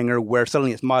cliffhanger where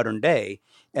suddenly it's modern day,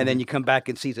 and then you come back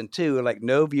in season 2 like,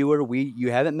 no viewer,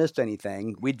 you haven't missed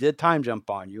anything. We did time jump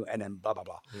on you, and then blah blah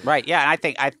blah. Right? Yeah, and I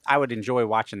think I would enjoy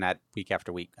watching that week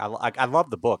after week. I love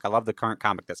the book. I love the current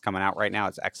comic that's coming out right now.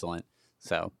 It's excellent.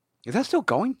 So is that still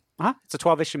going? It's a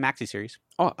 12-issue maxi series.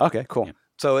 Oh, okay, cool.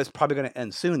 So it's probably going to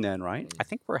end soon then, right? I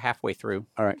think we're halfway through.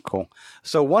 All right, cool.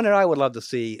 So one that I would love to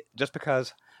see, just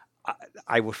because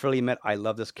I will freely admit I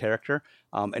love this character,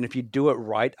 and if you do it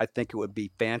right, I think it would be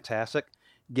fantastic.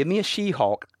 Give me a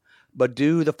She-Hulk, but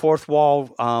do the fourth wall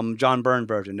John Byrne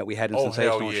version that we had in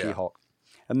Sensational hell yeah. She-Hulk.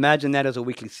 Imagine that as a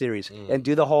weekly series, and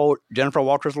do the whole Jennifer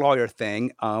Walters lawyer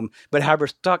thing, but have her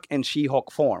stuck in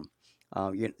She-Hulk form.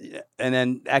 And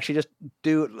then actually just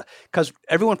do, because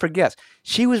everyone forgets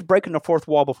she was breaking the fourth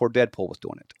wall before Deadpool was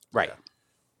doing it. Right.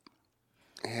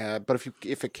 Yeah, but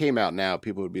if it came out now,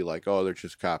 people would be like, "Oh, they're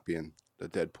just copying the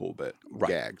Deadpool bit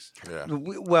gags." Yeah.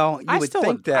 Well, you would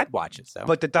think that, I'd watch it. So,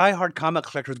 but the diehard comic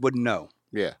collectors wouldn't know.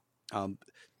 Yeah.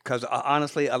 Because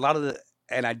honestly, a lot of the,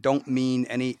 and I don't mean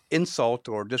any insult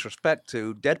or disrespect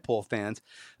to Deadpool fans,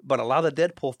 but a lot of the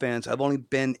Deadpool fans have only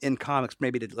been in comics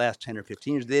maybe the last 10 or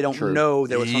 15 years. They don't know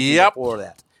there was something before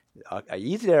that.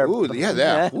 Easy there. Ooh, yeah,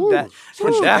 that. Ooh.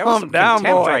 Switch down, contempt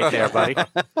boy. right there, buddy.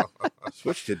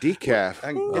 Switch to decaf.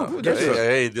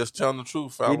 Hey, just telling the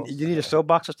truth, fellas. You need a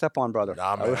soapbox to step on, brother.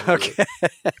 Nah, man. Okay.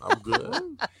 I'm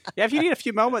good. Yeah, if you need a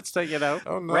few moments to,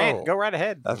 Oh, no. rant, go right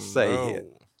ahead. Let's say,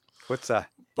 what's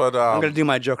But I'm going to do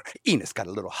my joke. Enos got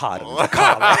a little hot on the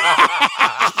collar.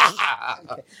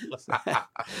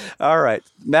 All right.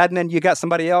 Madman, you got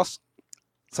somebody else?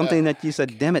 Something that you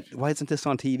said, damn it, why isn't this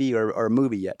on TV or a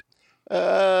movie yet?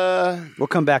 We'll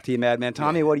come back to you, Madman.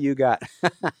 Tommy, what do you got?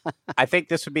 I think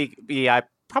this would be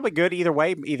probably good either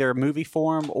way, either movie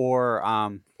form or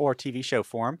TV show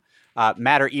form.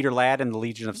 Matter Eater Lad and the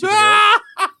Legion of Superheroes.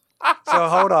 So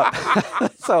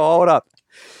hold up.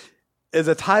 Does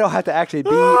the title have to actually be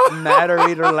Matter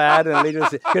Eater Lad and Legion of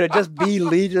Could it just be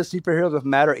Legion of Superheroes with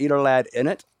Matter Eater Lad in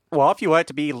it? Well, if you want it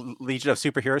to be Legion of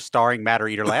Superheroes starring Matter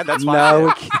Eater Lad, that's fine.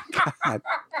 No, God.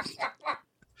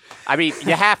 I mean,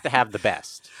 you have to have the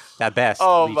best. That best.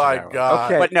 Oh Legion my hero.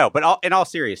 God. Okay. But in all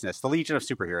seriousness, the Legion of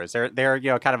Superheroes,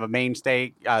 they're kind of a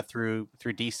mainstay through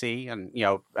DC, and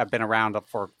have been around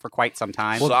for quite some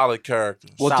time. Solid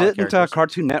characters. Well, Solid didn't characters.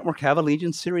 Cartoon Network have a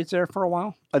Legion series there for a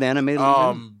while? An animated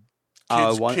Legion?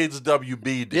 Kids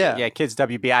WB did. Yeah. Kids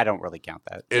WB, I don't really count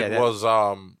that.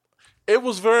 It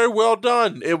was very well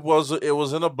done. It was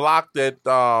in a block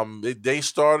that they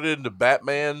started in the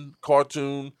Batman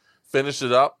cartoon, finished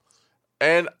it up,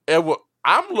 and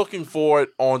I'm looking for it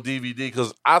on DVD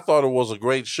because I thought it was a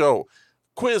great show.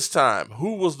 Quiz time.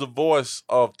 Who was the voice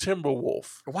of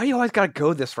Timberwolf? Why do you always got to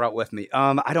go this route with me?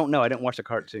 I don't know. I didn't watch the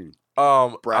cartoon.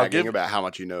 Bragging about how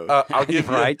much you know. I'll give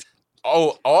you right.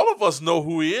 Oh, all of us know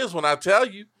who he is when I tell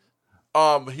you.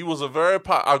 He was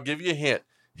I'll give you a hint.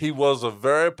 He was a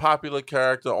very popular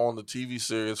character on the TV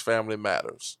series Family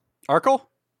Matters. Urkel?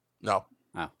 No.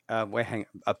 Wait, hang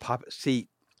on. See,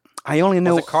 I only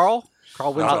know Was it Carl?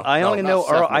 Carl Winslow? I only know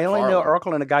Seth I only know MacFarlane.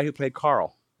 Urkel and the guy who played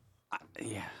Carl,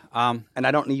 Yeah. and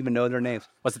I don't even know their names.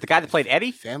 Was it the guy that played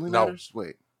Eddie? Family No. Matters?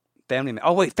 Wait.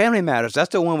 Family Matters. That's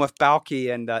the one with Balky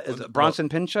and is it Bronson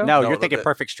Pinchot? No, No, you're thinking that-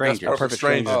 Perfect Stranger. That's Perfect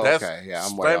Stranger. Oh, That's okay. Yeah,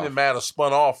 I'm way Family off. Matters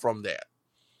spun off from that.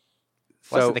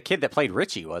 Was So- it the kid that played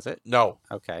Richie, was it? No.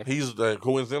 Okay.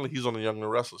 Coincidentally, he's on the Young and the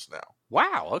Restless now.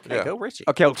 Wow. Okay, Yeah. go Richie.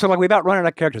 Okay, so like we about running out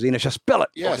of characters. Enos, just spill it.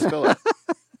 Yeah, spill it.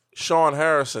 Sean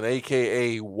Harrison,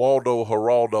 a.k.a. Waldo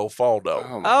Geraldo Faldo.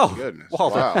 Oh, my Oh, goodness.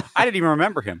 Walter. Wow. I didn't even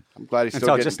remember him. I'm glad he's still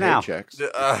Until getting just now.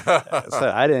 paychecks.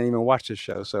 So I didn't even watch this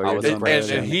show. So I you're was doing and, better and,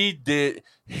 than and me.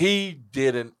 he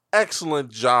did an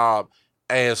excellent job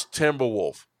as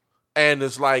Timberwolf. And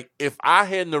it's like, if I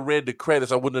hadn't have read the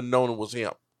credits, I wouldn't have known it was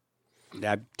him.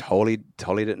 I totally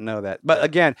didn't know that. But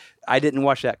again, I didn't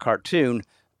watch that cartoon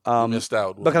Missed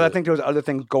out. It was because I good. think there was other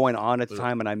things going on at the Yeah.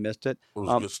 time and I missed it. It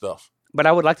was good stuff. But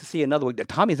I would like to see another one.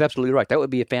 Tommy's absolutely right. That would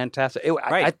be a fantastic.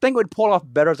 Right. I think it would pull off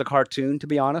better as a cartoon, to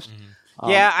be honest.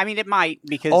 Yeah, I mean, it might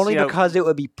because Only because it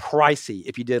would be pricey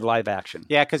if you did live action.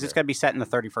 Yeah, because it's going to be set in the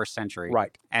 31st century.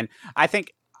 Right. And I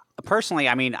think, personally,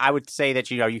 I mean, I would say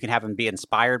that, you can have them be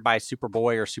inspired by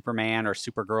Superboy or Superman or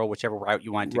Supergirl, whichever route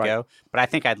you want it to Right. go. But I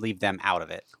think I'd leave them out of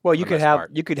it. Well, for you the could most have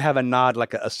part. you could have a nod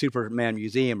like a Superman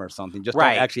museum or something. Just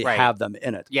Right, don't actually right. have them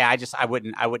in it. Yeah, I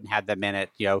wouldn't have them in it,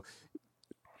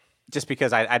 just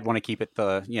because I'd want to keep it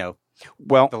the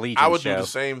Well, Legion I would show. do the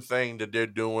same thing that they're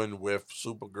doing with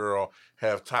Supergirl.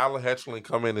 Have Tyler Hoechlin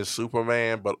come in as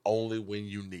Superman, but only when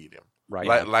you need him.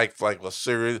 right. Like the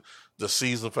series, the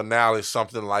season finale,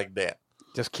 something like that.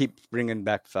 Just keep bringing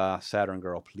back Saturn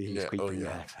Girl, please. Yeah, Keep oh, bringing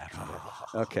yeah. back Saturn Girl.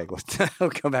 Okay, we'll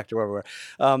go back to where we were.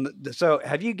 So,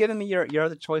 have you given me your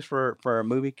other choice for a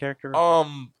movie character?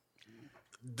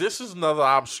 This is another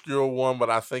obscure one,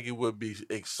 but I think it would be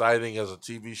exciting as a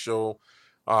TV show.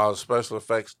 Special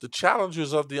effects, The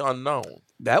Challengers of the Unknown.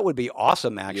 That would be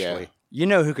awesome, actually. You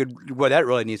know who could? What that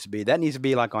really needs to be? That needs to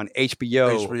be like on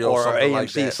HBO, or something like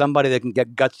AMC. that. Somebody that can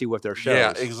get gutsy with their shows.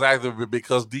 Yeah, exactly.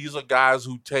 Because these are guys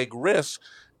who take risks,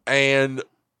 and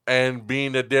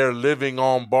being that they're living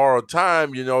on borrowed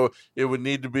time, it would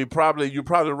need to be you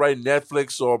probably write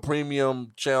Netflix or a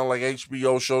premium channel like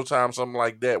HBO, Showtime, something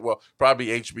like that. Well, probably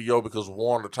HBO because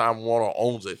Time Warner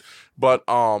owns it. But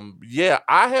yeah,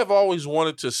 I have always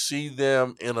wanted to see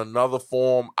them in another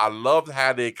form. I loved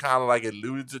how they kind of like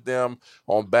alluded to them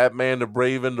on Batman the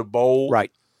Brave and the Bold.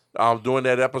 Right. During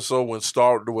that episode with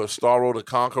Starro the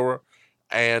Conqueror.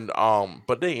 And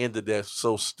but they ended that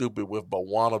so stupid with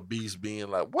Bawana Beast being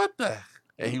like, "What the?"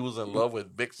 And he was in love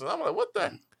with Vixen. I'm like, "What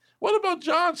the? What about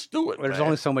Jon Stewart?" Well, there's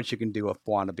only so much you can do with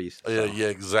Wannabe. So. Yeah,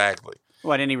 exactly.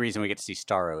 Well, any reason we get to see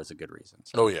Starro is a good reason.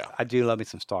 Oh yeah, I do love me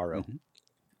some Starro.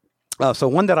 So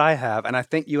one that I have, and I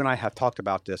think you and I have talked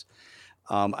about this,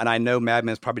 and I know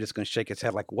Madman's probably just going to shake his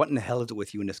head like, "What in the hell is it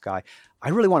with you and this guy?" I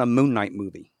really want a Moon Knight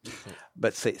movie,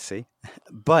 but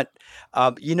but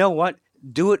you know what?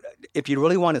 Do it if you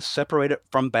really want to separate it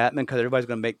from Batman, because everybody's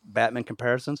going to make Batman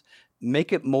comparisons.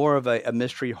 Make it more of a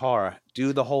mystery horror.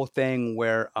 Do the whole thing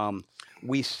where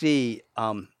we see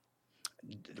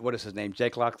what is his name,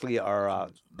 Jake Lockley, or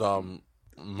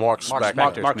Mark Spector.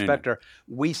 Mark Spector.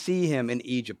 We see him in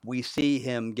Egypt. We see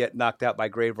him get knocked out by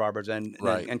grave robbers and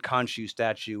Khonshu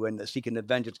statue and seeking the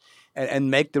vengeance, and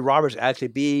make the robbers actually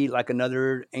be like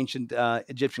another ancient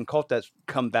Egyptian cult that's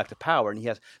come back to power. And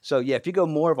if you go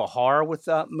more of a horror with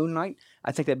Moon Knight,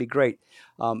 I think that'd be great.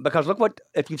 Because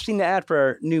if you've seen the ad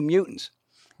for New Mutants.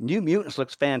 New Mutants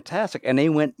looks fantastic, and they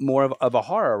went more of a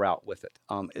horror route with it.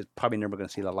 It's probably never going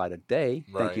to see the light of day.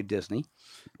 Right. Thank you, Disney.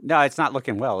 No, it's not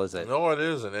looking well, is it? No, it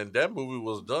isn't. And that movie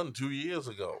was done 2 years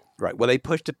ago. Right. Well, they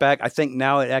pushed it back. I think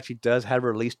now it actually does have a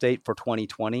release date for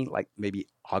 2020, like maybe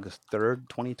August 3rd,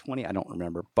 2020. I don't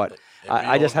remember, but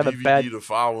I just have DVD the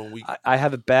following week. I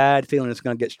have a bad feeling it's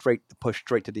going to get pushed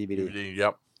straight to DVD.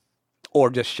 Yep.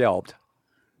 Or just shelved.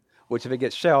 Which if it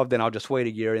gets shelved, then I'll just wait a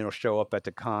year and it'll show up at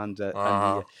the cons.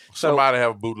 So somebody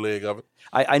have a bootleg of it.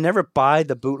 I never buy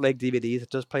the bootleg DVDs at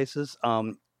those places,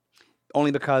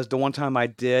 only because the one time I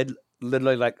did,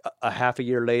 literally like a half a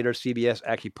year later, CBS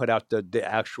actually put out the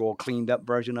actual cleaned up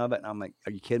version of it. And I'm like,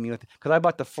 are you kidding me? Because I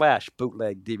bought the Flash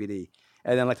bootleg DVD.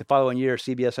 And then like the following year,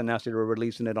 CBS announced they were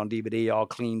releasing it on DVD all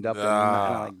cleaned up. And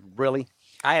I'm like, really?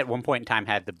 I at one point in time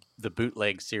had the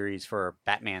bootleg series for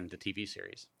Batman, the TV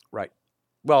series. Right.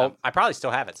 Well, I probably still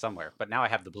have it somewhere, but now I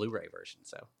have the Blu-ray version.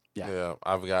 So yeah,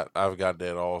 I've got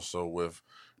that also with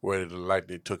where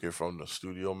they took it from the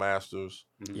Studio Masters.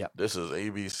 Yeah, this is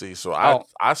ABC, so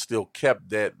I still kept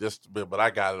that but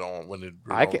I got it on when it.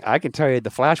 I can tell you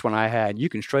the Flash one I had. You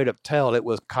can straight up tell it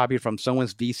was copied from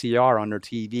someone's VCR on their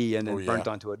TV and then burnt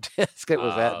onto a disc. It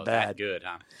was that bad. That good,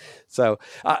 huh? So,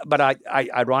 but I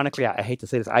ironically, I hate to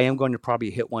say this, I am going to probably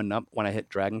hit one up when I hit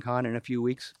Dragon Con in a few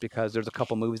weeks, because there's a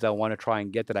couple movies that I want to try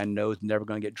and get that I know is never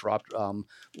going to get dropped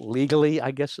legally,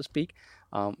 I guess to speak.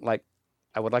 Like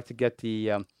I would like to get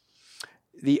the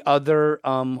other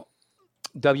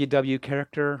WW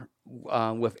character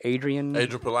with Adrian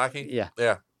Palacki.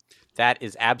 Yeah. That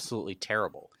is absolutely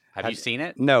terrible. Have you seen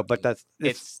it? No, but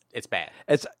it's bad.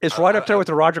 It's right up there with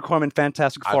the Roger Corman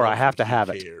Fantastic Four. I have to have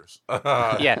it.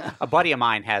 Yeah, a buddy of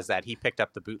mine has that. He picked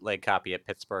up the bootleg copy at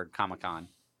Pittsburgh Comic-Con.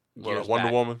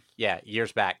 Wonder Woman. Yeah,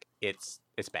 years back. It's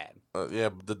bad.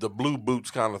 The blue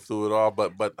boots kind of threw it all,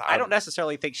 but I don't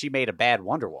necessarily think she made a bad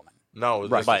Wonder Woman. No,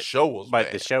 the show was bad.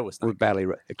 But the show was not badly.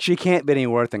 She can't be any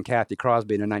worse than Kathy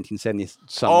Crosby in a 1970s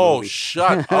movie.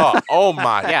 Shut up! Oh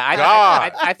my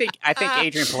God! I think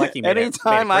Adrian Palicki made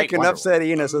Anytime made a I can Wonder upset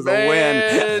Enos is a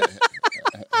win.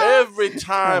 Every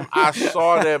time I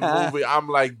saw that movie, I'm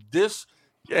like, this.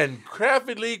 And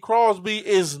Kathy Lee Crosby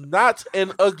is not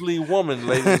an ugly woman,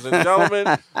 ladies and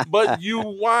gentlemen. But you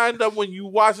wind up when you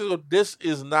watch it, this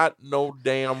is not no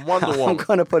damn Wonder Woman. I'm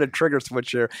going to put a trigger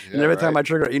switch here. Yeah, and every time I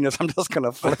trigger Enos, I'm just going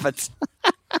to flip it.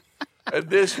 And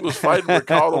then she was fighting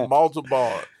Ricardo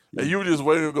Montalban. And you just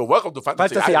waiting to go, welcome to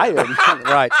Fantasy Island.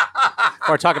 Right.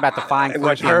 Or talk about the fine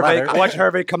watch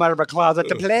Hervey come out of her closet.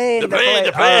 The plane.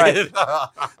 Right.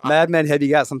 Madman, have you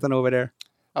got something over there?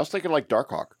 I was thinking like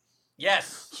Darkhawk.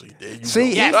 Yes. See,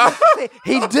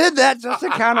 he did that just to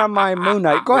counter my Moon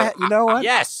Knight. Go ahead. You know what?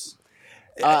 Yes.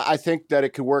 I think that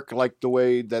it could work like the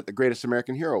way that the Greatest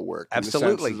American Hero worked.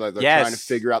 Absolutely. In the sense that they're trying to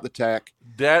figure out the tech.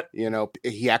 That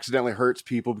he accidentally hurts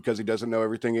people because he doesn't know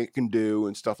everything it can do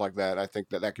and stuff like that. I think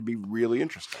that could be really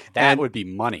interesting. That would be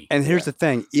money. And here's the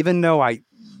thing: even though I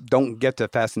don't get the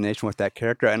fascination with that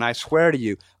character, and I swear to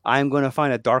you, I'm going to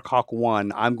find a Darkhawk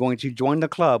 1. I'm going to join the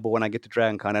club when I get to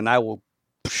Dragon Con, and I will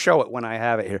show it when I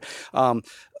have it here.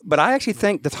 But I actually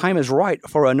think the time is right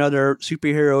for another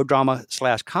superhero drama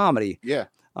 / comedy. Yeah,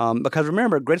 Because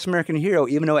remember, Greatest American Hero,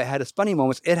 even though it had its funny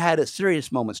moments, it had its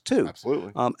serious moments too.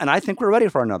 absolutely. And I think we're ready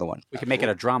for another one. We can make it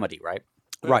a dramedy, right?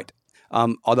 Right.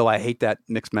 Although I hate that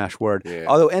mixed mash word. Yeah.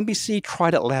 Although NBC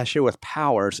tried it last year with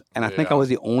Powers, and I think I Yeah. was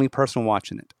the only person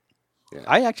watching it. Yeah.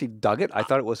 I actually dug it. I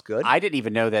thought it was good. I didn't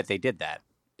even know that they did that.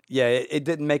 Yeah, it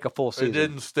didn't make a full season. It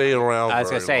didn't stay around. I was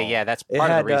going gonna say, long. yeah, that's It part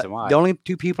had, of the reason why. The only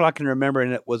two people I can remember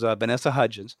in it was Vanessa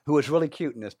Hudgens, who was really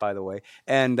cute in this, by the way,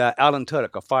 and Alan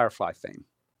Tudyk of Firefly fame.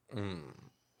 Mm.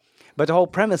 But the whole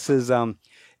premise is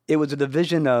it was a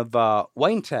division of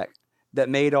Wayne Tech that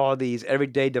made all these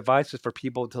everyday devices for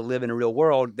people to live in a real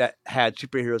world that had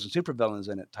superheroes and supervillains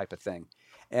in it type of thing.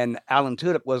 And Alan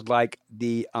Tudyk was like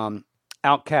the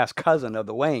outcast cousin of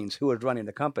the Waynes who was running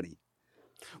the company.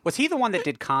 Was he the one that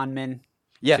did Con Men?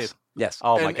 Yes, yes.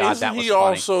 Oh my And God, isn't that was he funny.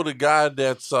 also the guy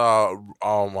that's a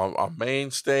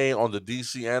mainstay on the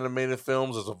DC animated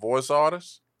films as a voice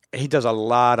artist? He does a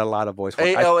lot of voice work.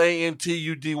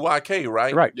 ALANTUDYK,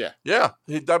 right? Right. Yeah. Yeah.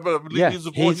 I believe Yeah, he's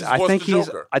the voice. I think the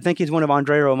Joker. I think he's one of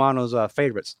Andre Romano's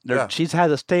favorites. Yeah. She's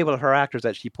has a stable of her actors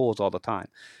that she pulls all the time.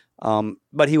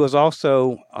 But he was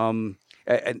also,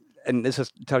 and this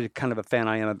is tells you kind of a fan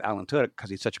I am of Alan Tudyk because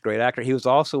he's such a great actor. He was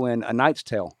also in A Knight's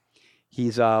Tale.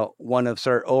 He's one of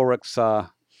Sir Ulrich's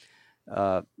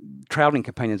traveling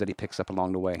companions that he picks up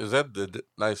along the way. Is that the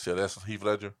nice? Yeah, that's Heath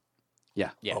Ledger.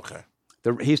 Yeah. Yeah. Okay.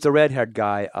 He's the red-haired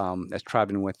guy that's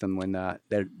traveling with them when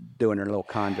they're doing their little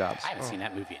con jobs. I haven't seen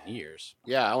that movie in years.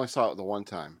 Yeah, I only saw it the one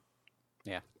time.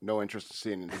 Yeah. No interest in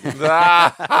seeing it again.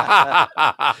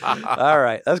 All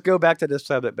right, let's go back to this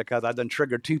subject because I've done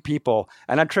triggered two people,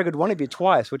 and I triggered one of you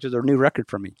twice, which is a new record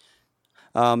for me.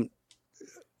 I'm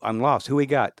lost. Who we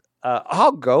got?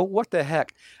 I'll go. What the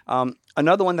heck?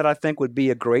 Another one that I think would be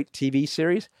a great TV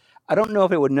series. I don't know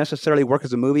if it would necessarily work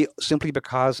as a movie simply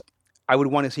because I would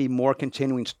want to see more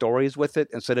continuing stories with it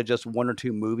instead of just one or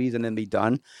two movies and then be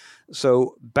done.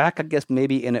 So back, I guess,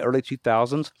 maybe in the early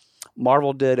 2000s,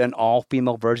 Marvel did an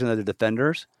all-female version of the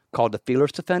Defenders called the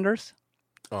Fearless Defenders.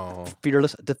 Oh.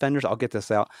 Fearless Defenders. I'll get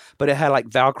this out. But it had like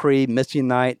Valkyrie, Misty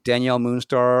Knight, Danielle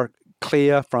Moonstar,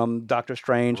 Clea from Doctor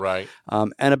Strange, Right.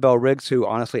 Annabelle Riggs, who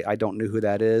honestly I don't know who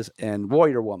that is, and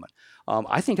Warrior Woman.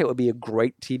 I think it would be a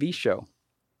great TV show.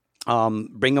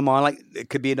 Bring them on, like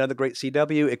it could be another great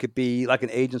CW. It could be like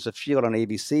an Agents of S.H.I.E.L.D. on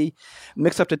ABC.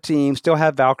 Mix up the team, still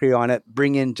have Valkyrie on it,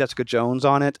 bring in Jessica Jones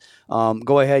on it.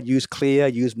 Go ahead, use Clea,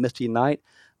 use Misty Knight,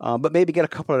 but maybe get a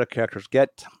couple other characters.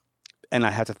 And I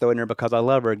have to throw in there because I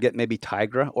love her, get maybe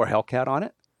Tigra or Hellcat on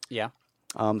it. Yeah.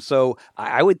 So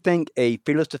I would think a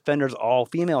Fearless Defenders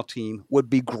all-female team would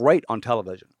be great on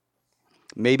television.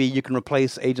 Maybe you can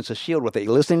replace Agents of S.H.I.E.L.D. with it.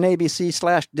 You listening to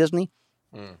ABC / Disney?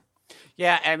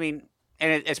 Yeah, I mean,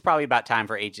 and it's probably about time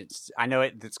for Agents. I know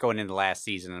it's going into the last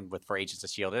season for Agents of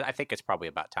S.H.I.E.L.D. I think it's probably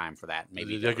about time for that.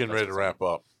 Maybe They're getting ready to wrap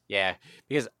up. Yeah,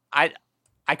 because I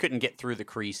couldn't get through the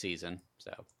Kree season,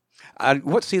 so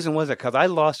What season was it? Because I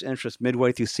lost interest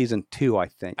midway through season 2, I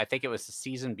think. I think it was the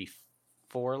season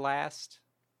before last.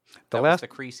 The That last- was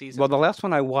the Kree season. Well, the last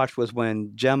one I watched was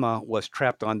when Gemma was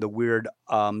trapped on the weird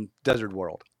desert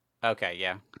world. Okay,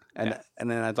 yeah. And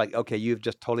then I was like, okay, you've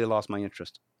just totally lost my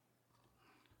interest.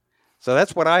 So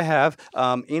that's what I have.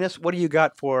 Enos, what do you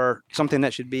got for something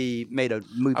that should be made a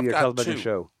movie I've or got television two.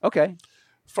 show? Okay.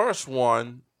 First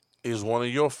one is one of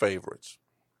your favorites,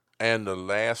 and the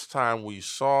last time we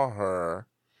saw her,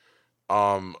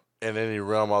 in any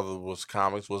realm other than was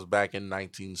comics, was back in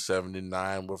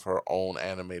 1979 with her own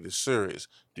animated series,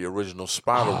 the original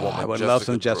Spider Woman. I would love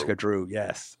some Drew. Jessica Drew.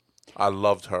 Yes. I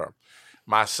loved her.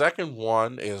 My second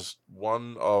one is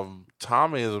one of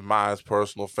Tommy and mine's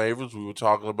personal favorites. We were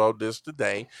talking about this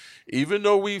today. Even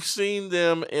though we've seen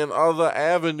them in other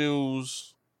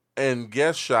avenues and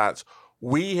guest shots,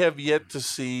 we have yet to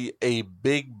see a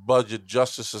big budget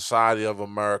Justice Society of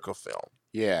America film.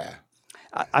 Yeah.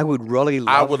 I would really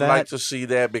love I would that. like to see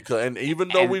that because, and even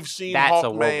though And we've seen that's a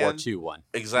World War Hawkman, II one.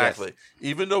 exactly.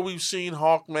 Even though we've seen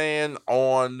Hawkman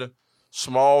on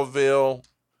Smallville,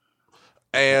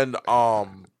 and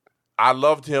I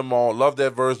loved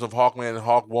that version of Hawkman and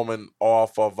Hawkwoman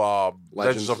off of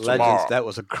Legends of Tomorrow. Legends, that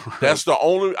was a great. That's the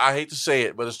only, I hate to say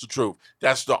it, but it's the truth.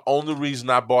 That's the only reason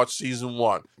I bought season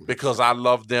 1, because I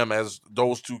love them as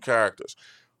those two characters.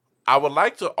 I would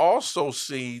like to also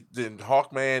see the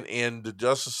Hawkman in the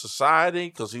Justice Society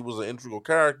because he was an integral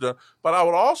character, but I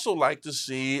would also like to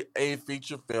see a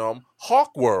feature film,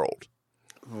 Hawk World.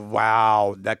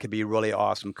 Wow, that could be really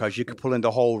awesome because you could pull in the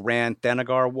whole Rand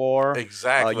Thanagar war.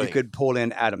 Exactly. You could pull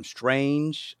in Adam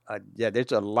Strange. Yeah,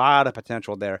 there's a lot of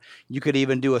potential there. You could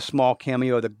even do a small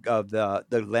cameo of the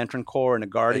Lantern Corps and the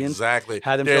Guardians. Exactly.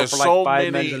 Have them show There's for like so 5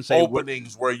 many minutes and say,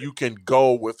 openings where you can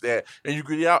go with that, and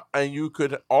you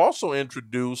could also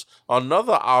introduce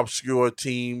another obscure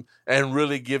team and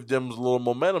really give them a little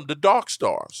momentum. The Dark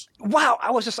Stars. Wow,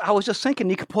 I was just thinking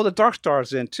you could pull the Dark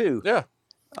Stars in too. Yeah.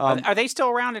 Are they still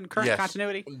around in current Yes.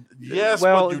 continuity? Yes,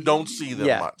 Well, but you don't see them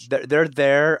yeah, much. They're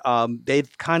there.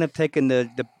 They've kind of taken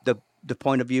the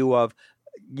point of view of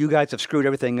you guys have screwed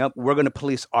everything up. We're going to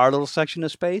police our little section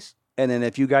of space, and then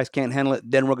if you guys can't handle it,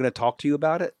 then we're going to talk to you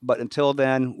about it. But until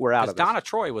then, we're out Because of it. Donna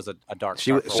Troy was a dark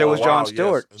She star. was- so was Jon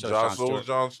Stewart. Yes. So was Jon So was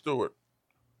Jon Stewart.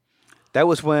 That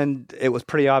was when it was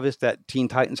pretty obvious that Teen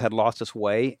Titans had lost its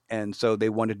way, and so they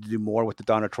wanted to do more with the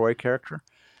Donna Troy character.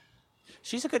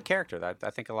 She's a good character.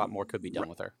 I think a lot more could be done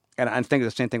with her. And I think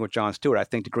the same thing with Jon Stewart. I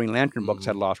think the Green Lantern books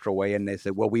had lost their way, and they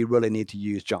said, well, we really need to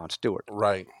use Jon Stewart.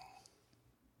 Right.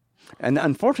 And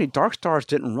unfortunately, Dark Stars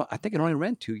didn't run. I think it only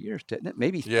ran 2 years, didn't it?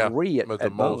 Maybe Yeah, 3 at the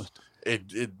at most.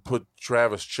 It put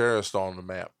Travis Charest on the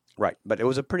map. Right, but it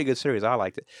was a pretty good series. I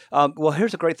liked it. Well,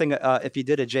 here's a great thing. If you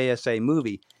did a JSA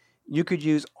movie, you could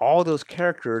use all those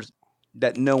characters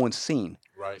that no one's seen.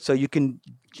 Right. So you can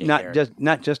Jay not Garrick.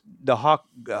 just the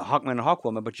Hawkman and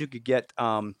Hawkwoman, but you could get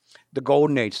the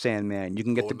Golden Age Sandman. You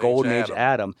can get the Golden Age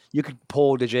Atom. You could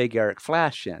pull the Jay Garrick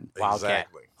Flash in. Wildcat.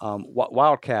 Exactly.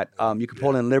 Wildcat. You could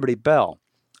pull in Liberty Bell.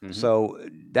 Mhm. So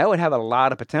that would have a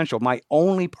lot of potential. My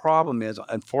only problem is,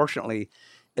 unfortunately,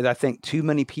 is I think too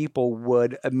many people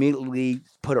would immediately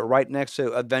put it right next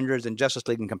to Avengers and Justice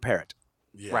League and compare it.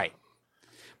 Yeah. Right.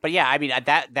 But yeah, I mean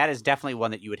that is definitely one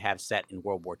that you would have set in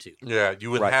World War II. Yeah, you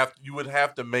would Right.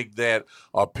 have to make that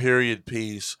a period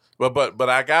piece. But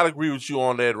I gotta agree with you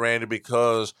on that, Randy,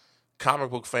 because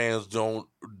comic book fans don't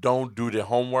do their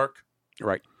homework.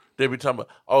 Right. They be talking about,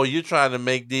 oh, you're trying to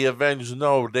make the Avengers.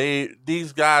 No,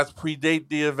 these guys predate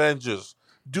the Avengers.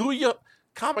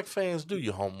 Comic fans do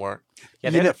your homework. Yeah,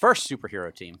 You they're know- the first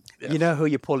superhero team. Yes. You know who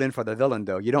you pull in for the villain,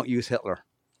 though? You don't use Hitler.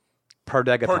 Per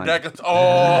Degaton.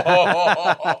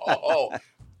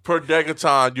 Per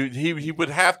Degaton. He would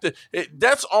have to.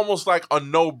 That's almost like a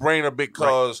no-brainer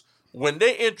because when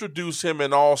they introduced him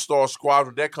in All-Star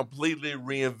Squadron, that completely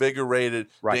reinvigorated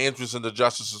Right. the interest in the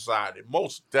Justice Society.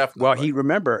 Most definitely. Well,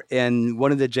 remember in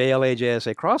one of the JLA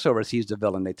JSA crossovers, he's the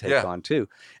villain they take on too.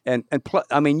 And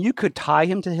I mean, you could tie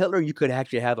him to Hitler. You could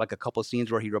actually have like a couple scenes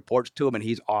where he reports to him and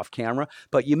he's off camera.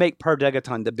 But you make Per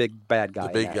Degaton the big bad guy.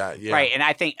 the big in that. guy. Yeah. Right, and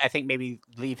I think maybe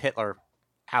leave Hitler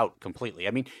out completely.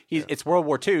 I mean, it's World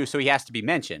War II, so he has to be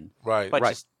mentioned. Right. But Right.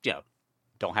 just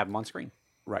don't have him on screen.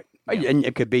 Right. Yeah. And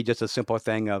it could be just a simple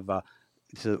thing of, where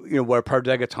Per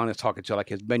Degaton is talking to like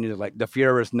his minions, like the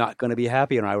Fuhrer is not going to be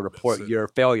happy, and I report That's it. your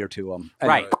failure to him. And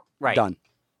Right. Done.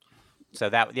 So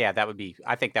that would be.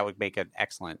 I think that would make an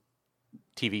excellent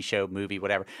TV show, movie,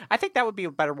 whatever. I think that would be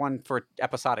a better one for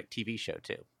episodic TV show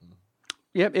too.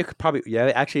 Yeah, it could probably. Yeah,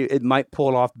 actually, it might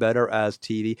pull off better as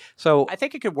TV. So I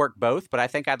think it could work both, but I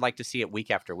think I'd like to see it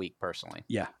week after week personally.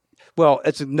 yeah, well,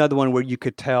 it's another one where you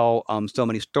could tell so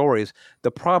many stories.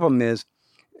 The problem is,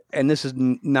 and this is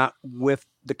not with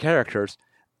the characters,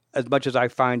 as much as I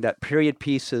find that period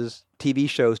pieces, TV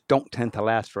shows don't tend to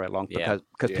last very long Yeah.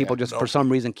 because people just for Nope. some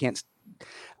reason can't.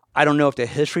 I don't know if the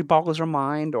history boggles their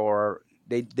mind or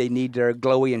they need their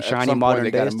glowy and At shiny some point, modern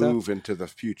they day got to stuff. move into the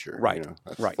future. Right,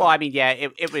 That's- right. Well, I mean, yeah,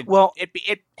 it would. Well-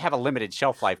 it'd have a limited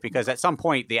shelf life because at some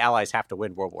point the Allies have to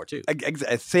win World War II.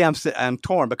 See, I'm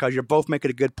torn because you're both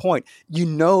making a good point. You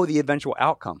know the eventual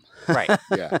outcome. Right.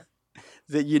 Yeah.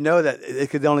 That you know that it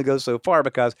could only go so far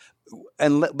because,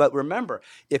 but remember,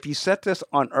 if you set this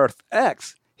on Earth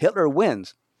X, Hitler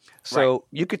wins. So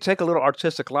you could take a little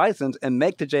artistic license and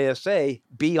make the JSA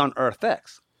be on Earth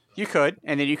X, You could,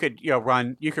 and then you could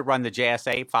run the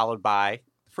JSA followed by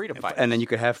Freedom Fighters, and then you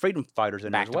could have freedom fighters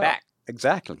in back as to well. back.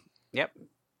 Exactly. Yep.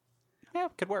 Yeah,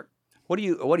 could work. What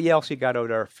else you got over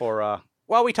there for?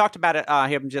 Well, we talked about it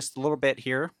him just a little bit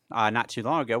here, not too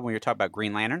long ago when we were talking about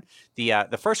Green Lantern.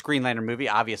 The first Green Lantern movie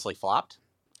obviously flopped,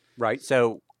 Right.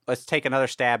 so let's take another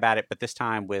stab at it, but this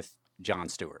time with Jon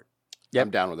Stewart. I'm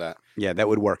down with that. Yeah, that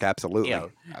would work absolutely. You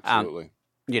know, Absolutely.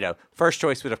 First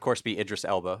choice would of course be Idris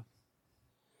Elba.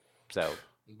 So,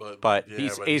 but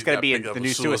he's going to gotta be in pick up the a new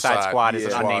Suicide Squad as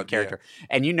an Squad, unnamed character,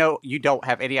 and you don't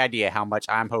have any idea how much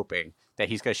I'm hoping that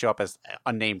he's going to show up as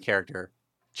unnamed character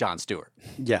Jon Stewart,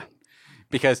 Yeah.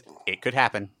 because it could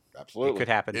happen. Absolutely. It could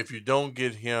happen. If you don't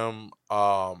get him,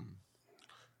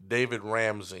 David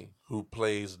Ramsey, who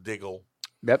plays Diggle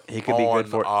Yep, he could be on good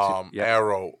for it. Too. Yep.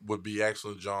 Arrow would be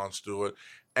excellent. John Stewart,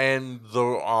 and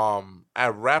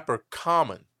the rapper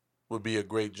Common would be a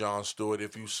great John Stewart.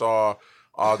 If you saw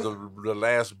the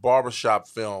last barbershop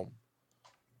film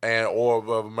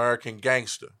or American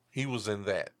Gangster, he was in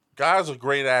that. Guy's a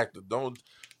great actor. Don't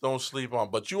sleep on.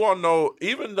 But you all know,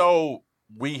 even though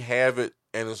we have it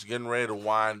and it's getting ready to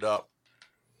wind up,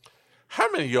 how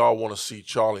many of y'all want to see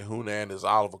Charlie Hunnam as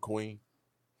Oliver Queen?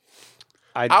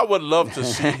 I would love to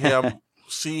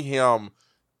see him.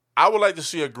 I would like to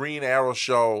see a Green Arrow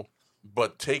show,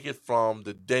 but take it from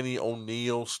the Denny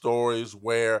O'Neil stories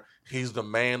where he's the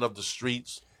man of the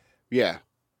streets. Yeah.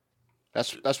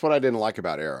 That's what I didn't like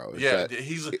about Arrow. Yeah,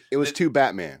 it was too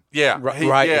Batman. Yeah,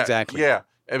 right, exactly. Yeah,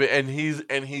 and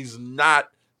he's not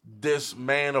this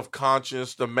man of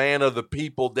conscience, the man of the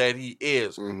people that he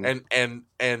is, and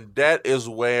that is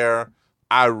where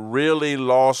I really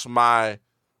lost my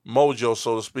mojo,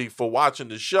 so to speak, for watching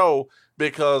the show,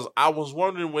 because I was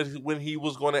wondering when he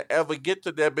was going to ever get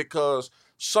to that, because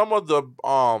some of the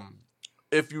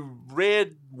if you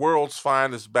read World's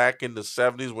Finest back in the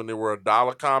 70s when they were a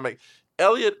dollar comic,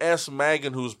 Elliot S.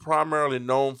 Maggin, who's primarily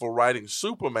known for writing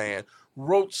Superman,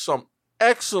 wrote some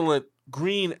excellent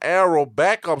Green Arrow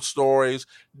backup stories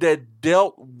that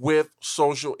dealt with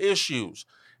social issues.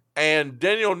 And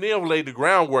Denny O'Neil laid the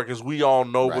groundwork, as we all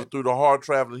know, through the Hard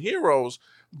Traveling Heroes.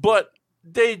 But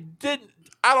they didn't.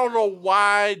 I don't know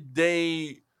why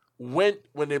they went,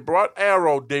 when they brought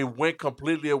Arrow, they went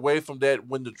completely away from that,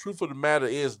 when the truth of the matter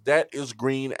is that is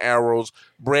Green Arrow's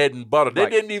bread and butter. They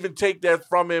didn't even take that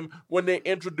from him when they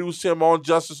introduced him on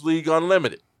Justice League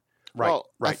Unlimited. Well,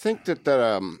 I think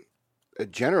that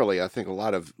generally, I think a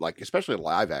lot of, like, especially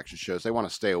live action shows, they want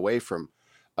to stay away from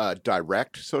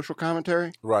direct social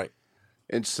commentary. Right.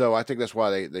 And so I think that's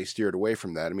why they steered away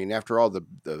from that. I mean, after all, the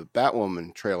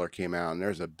Batwoman trailer came out, and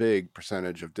there's a big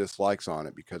percentage of dislikes on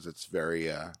it because it's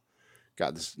very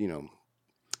got this,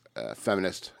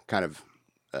 feminist kind of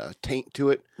taint to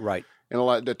it. Right. And a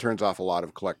lot that turns off a lot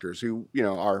of collectors who,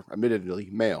 are admittedly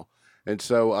male. And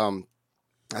so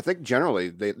I think generally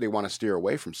they want to steer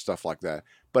away from stuff like that.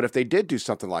 But if they did do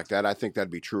something like that, I think that'd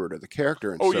be truer to the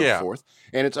character and forth.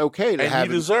 And it's okay to have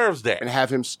he deserves that, and have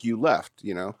him skew left,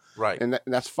 Right. And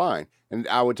that's fine. And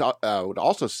I would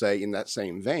also say, in that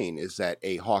same vein, is that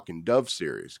a Hawk and Dove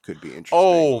series could be interesting.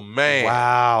 Oh man!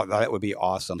 Wow, that would be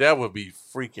awesome. That would be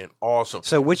freaking awesome.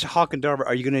 So, which Hawk and Dove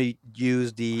are you going to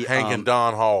use? The Hank and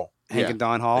Don Hall. Hank and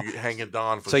Don Hall. Hank and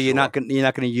Don. So you're not going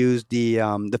to use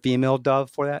the female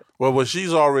Dove for that? Well,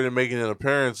 she's already making an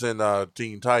appearance in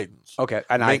Teen Titans. Okay,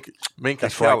 and Minka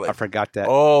that's Kelly. Right. I forgot that.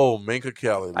 Oh, Minka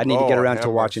Kelly. I need to get around to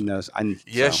watching those.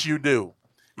 Yes, you do.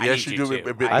 Yes, you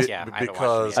do.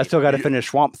 Because I still got to finish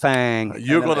Swamp Thing.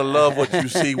 You're going to love what you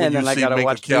see when you see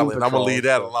Minka Kelly, and I'm going to leave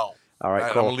that alone. All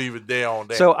right, cool. I'm going to leave it there on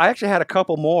that. So I actually had a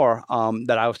couple more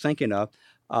that I was thinking of.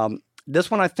 This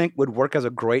one I think would work as a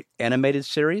great animated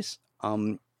series.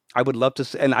 I would love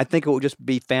to, and I think it would just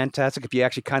be fantastic if you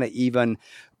actually kind of even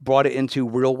brought it into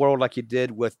real world like you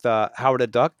did with Howard the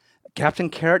Duck. Captain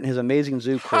Carrot and his amazing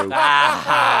zoo crew.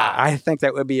 I think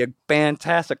that would be a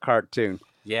fantastic cartoon.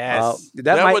 Yes.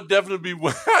 That would definitely be,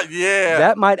 yeah.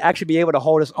 That might actually be able to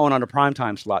hold its own on the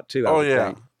primetime slot, too. I would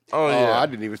think. Oh, yeah. I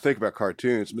didn't even think about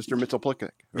cartoons. Mr. Mxyzptlk.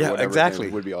 Yeah, exactly.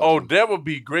 Would be awesome. Oh, that would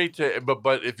be great.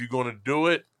 But if you're going to do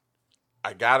it,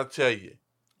 I got to tell you,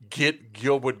 get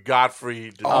Gilbert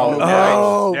Gottfried to do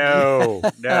no.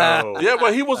 Yeah,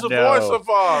 but he was the voice of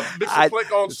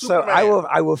Mxyzptlk on Superman. So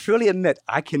I will freely admit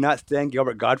I cannot stand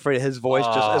Gilbert Gottfried. His voice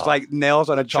just is like nails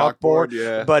on a chalkboard.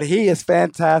 Yeah. But he is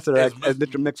fantastic as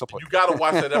Mr. Mxyzptlk. You got to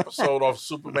watch that episode of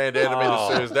Superman the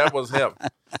animated series. That was him.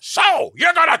 So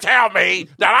you're gonna tell me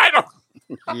that I don't?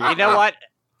 You know what?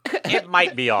 It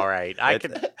might be all right. I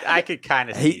could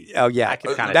kind of see. Oh yeah,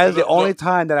 that is the only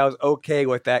time that I was okay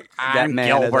with that. That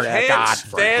man, Gilbert can't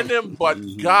stand him, but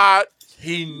God,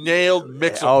 he nailed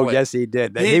Mxyzptlk. Oh yes, he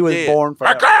did. He was born for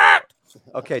that.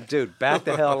 Okay, dude, back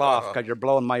the hell off because you're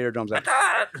blowing my eardrums out.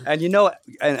 And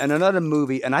and another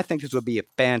movie, and I think this would be a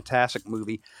fantastic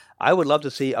movie. I would love to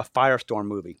see a Firestorm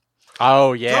movie.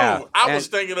 Oh yeah, dude, I was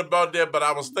thinking about that, but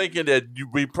I was thinking that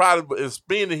we probably, it's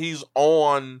being that he's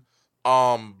on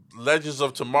Legends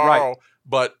of Tomorrow, right.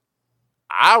 But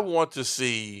I want to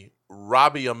see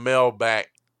Robbie Amell back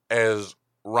as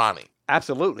Ronnie.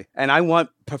 Absolutely. And I want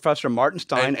Professor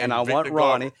Martinstein and I want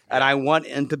Ronnie, and I want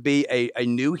him to be a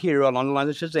new hero along the lines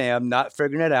of Shazam, not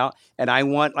figuring it out. And I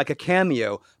want like a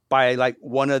cameo by like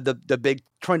one of the big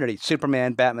Trinity,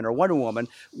 Superman, Batman, or Wonder Woman,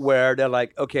 where they're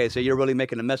like, okay, so you're really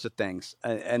making a mess of things.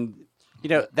 And You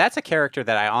know, that's a character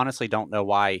that I honestly don't know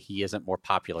why he isn't more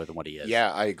popular than what he is.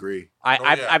 Yeah, I agree.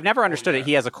 I've never understood it.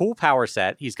 He has a cool power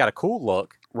set. He's got a cool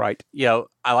look. Right. You know,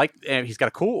 he's got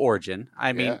a cool origin.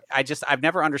 I mean, I've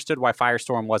never understood why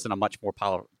Firestorm wasn't a much more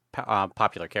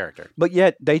popular character. But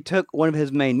yet they took one of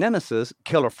his main nemesis,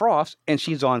 Killer Frost, and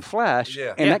she's on Flash,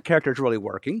 and that character's really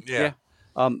working. Yeah.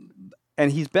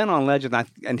 And he's been on Legend,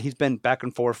 and he's been back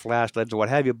and forth, Flash, Legend, what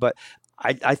have you. But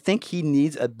I think he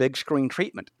needs a big screen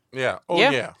treatment. Yeah. Oh,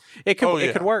 yeah. It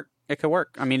could work. It could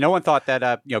work. I mean, no one thought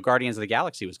that Guardians of the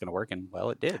Galaxy was going to work, and well,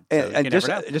 it did. So and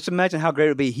just imagine how great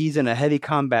it would be. He's in a heavy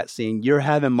combat scene. You're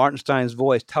having Martin Stein's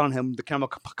voice telling him the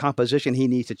chemical composition he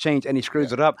needs to change, and he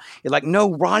screws it up. You're like,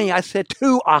 "No, Ronnie, I said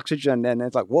 2 oxygen," and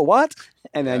it's like, "Well, what?"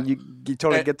 And then you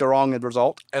totally get the wrong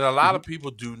result. And a lot of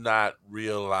people do not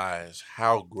realize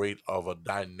how great of a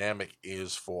dynamic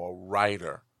is for a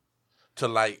writer to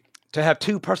have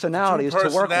 2 personalities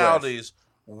to work with.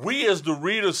 We as the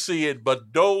reader see it,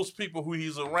 but those people who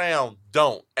he's around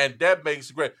don't, and that makes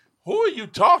it great. Who are you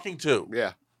talking to?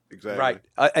 Yeah, exactly.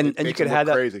 Right, and you could have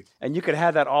that crazy. And you could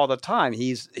have that all the time.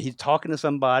 He's talking to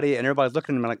somebody, and everybody's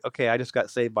looking at him like, "Okay, I just got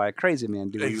saved by a crazy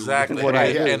man." Exactly. What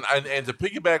I do? And to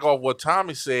piggyback off what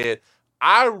Tommy said,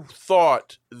 I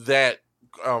thought that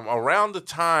around the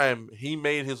time he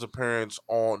made his appearance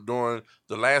during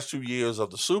the last 2 years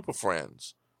of the Super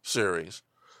Friends series,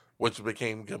 which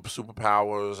became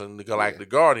Superpowers and the Galactic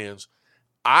Guardians,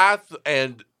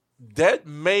 and that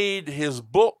made his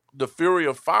book, The Fury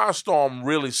of Firestorm,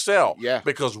 really sell. Yeah.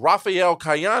 Because Raphael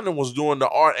Kayanan was doing the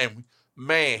art, and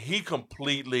man, he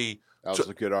completely... That was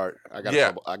a good art. I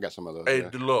got some of those. Hey,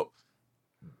 look,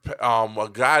 a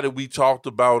guy that we talked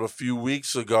about a few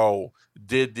weeks ago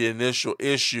did the initial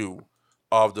issue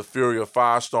of The Fury of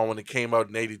Firestorm when it came out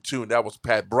in '82, and that was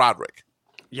Pat Broderick.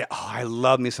 Yeah, I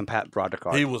love me some Pat Broderick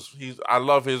art. I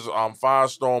love his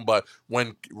Firestorm, but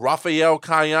when Raphael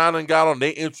Kayanan got on,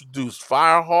 they introduced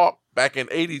Firehawk back in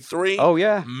 '83. Oh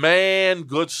yeah, man,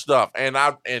 good stuff. And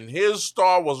his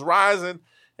star was rising.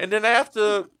 And then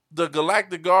after the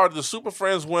Galactic Guard, the Super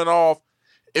Friends went off,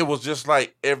 it was just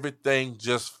like everything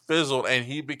just fizzled, and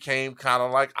he became kind of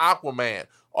like Aquaman.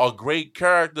 A great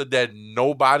character that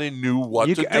nobody knew what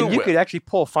to do with. You could actually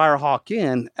pull Firehawk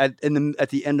in at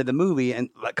the end of the movie, and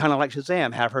kind of like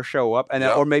Shazam, have her show up, and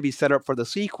or maybe set up for the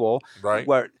sequel, right?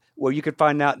 Where you could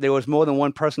find out there was more than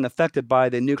one person affected by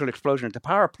the nuclear explosion at the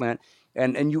power plant,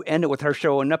 and you end it with her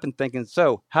showing up and thinking,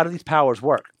 so how do these powers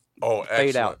work? Oh,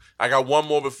 excellent! Out. I got one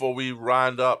more before we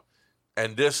wind up,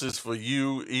 and this is for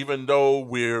you. Even though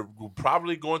we're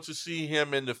probably going to see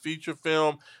him in the feature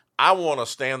film, I want a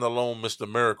standalone Mr.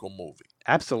 Miracle movie.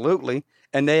 Absolutely.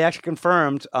 And they actually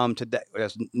confirmed today,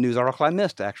 as news article I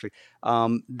missed actually,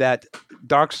 that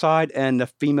Darkseid and the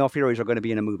Female Furies are going to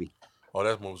be in a movie. Oh,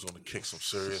 that movie's going to kick some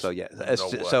serious. So yeah,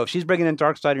 so if she's bringing in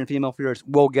Darkseid and Female Furies,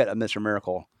 we'll get a Mr.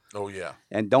 Miracle. Oh yeah.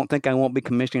 And don't think I won't be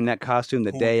commissioning that costume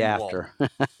the day after.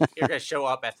 You're going to show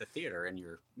up at the theater in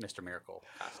your Mr. Miracle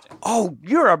costume. Oh,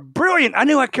 you're a brilliant! I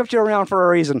knew I kept you around for a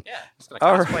reason. Yeah.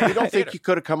 Right. You don't think you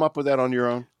could have come up with that on your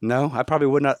own? No, I probably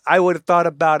would not. I would have thought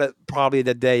about it probably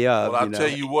the day of. Well, I'll tell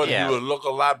you what, you would look a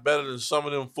lot better than some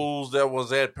of them fools that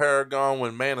was at Paragon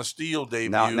when Man of Steel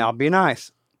debuted. Now be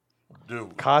nice.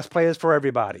 Dude. Cosplay is for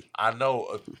everybody. I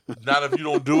know. Not if you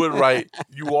don't do it right.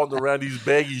 You walking around these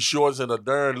baggy shorts and a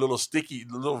darn little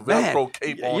Velcro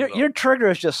cape on. Your trigger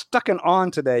is just stucking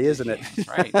on today, isn't it?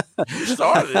 Right. You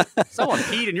started it. Someone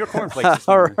peed in your cornflakes.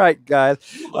 All right, guys.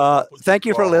 Thank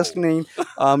you for listening.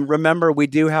 Remember, we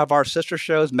do have our sister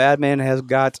shows. Madman has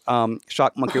got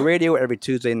Shock Monkey Radio every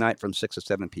Tuesday night from 6 to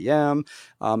 7 p.m.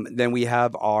 Then we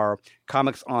have our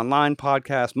Comics Online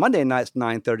podcast Monday nights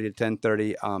 9:30 to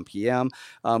 10:30 p.m.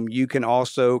 You can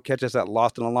also catch us at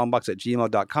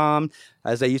lostinalongbox@gmail.com.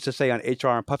 As they used to say on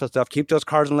HR and Puff and stuff, keep those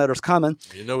cards and letters coming.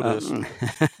 You know this.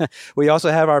 We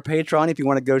also have our Patreon if you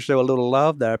want to go show a little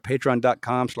love. They're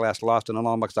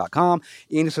patreon.com/lostinalongbox.com.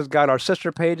 Enos has got our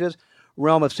sister pages,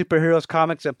 Realm of Superheroes,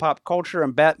 Comics, and Pop Culture,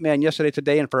 and Batman Yesterday,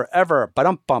 Today, and Forever.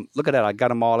 Ba-dum-bum. Look at that. I got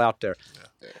them all out there.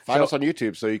 Find us on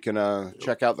YouTube so you can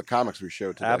check out the comics we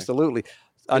showed today. Absolutely.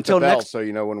 Until next, so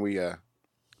you know when we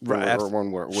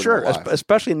when we're sure,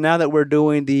 especially now that we're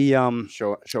doing the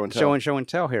show and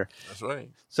tell here. That's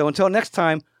right. So until next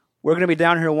time, we're going to be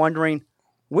down here wondering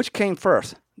which came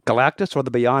first, Galactus or the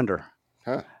Beyonder?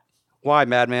 Huh? Why,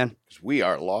 Madman? We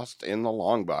are lost in the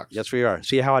long box. Yes, we are.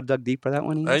 See how I dug deep for that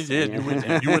one? I did. You went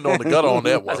on the gut on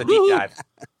that one. That's a deep dive.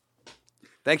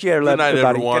 Thank you, everybody. Good night,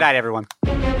 everyone. Good night, everyone.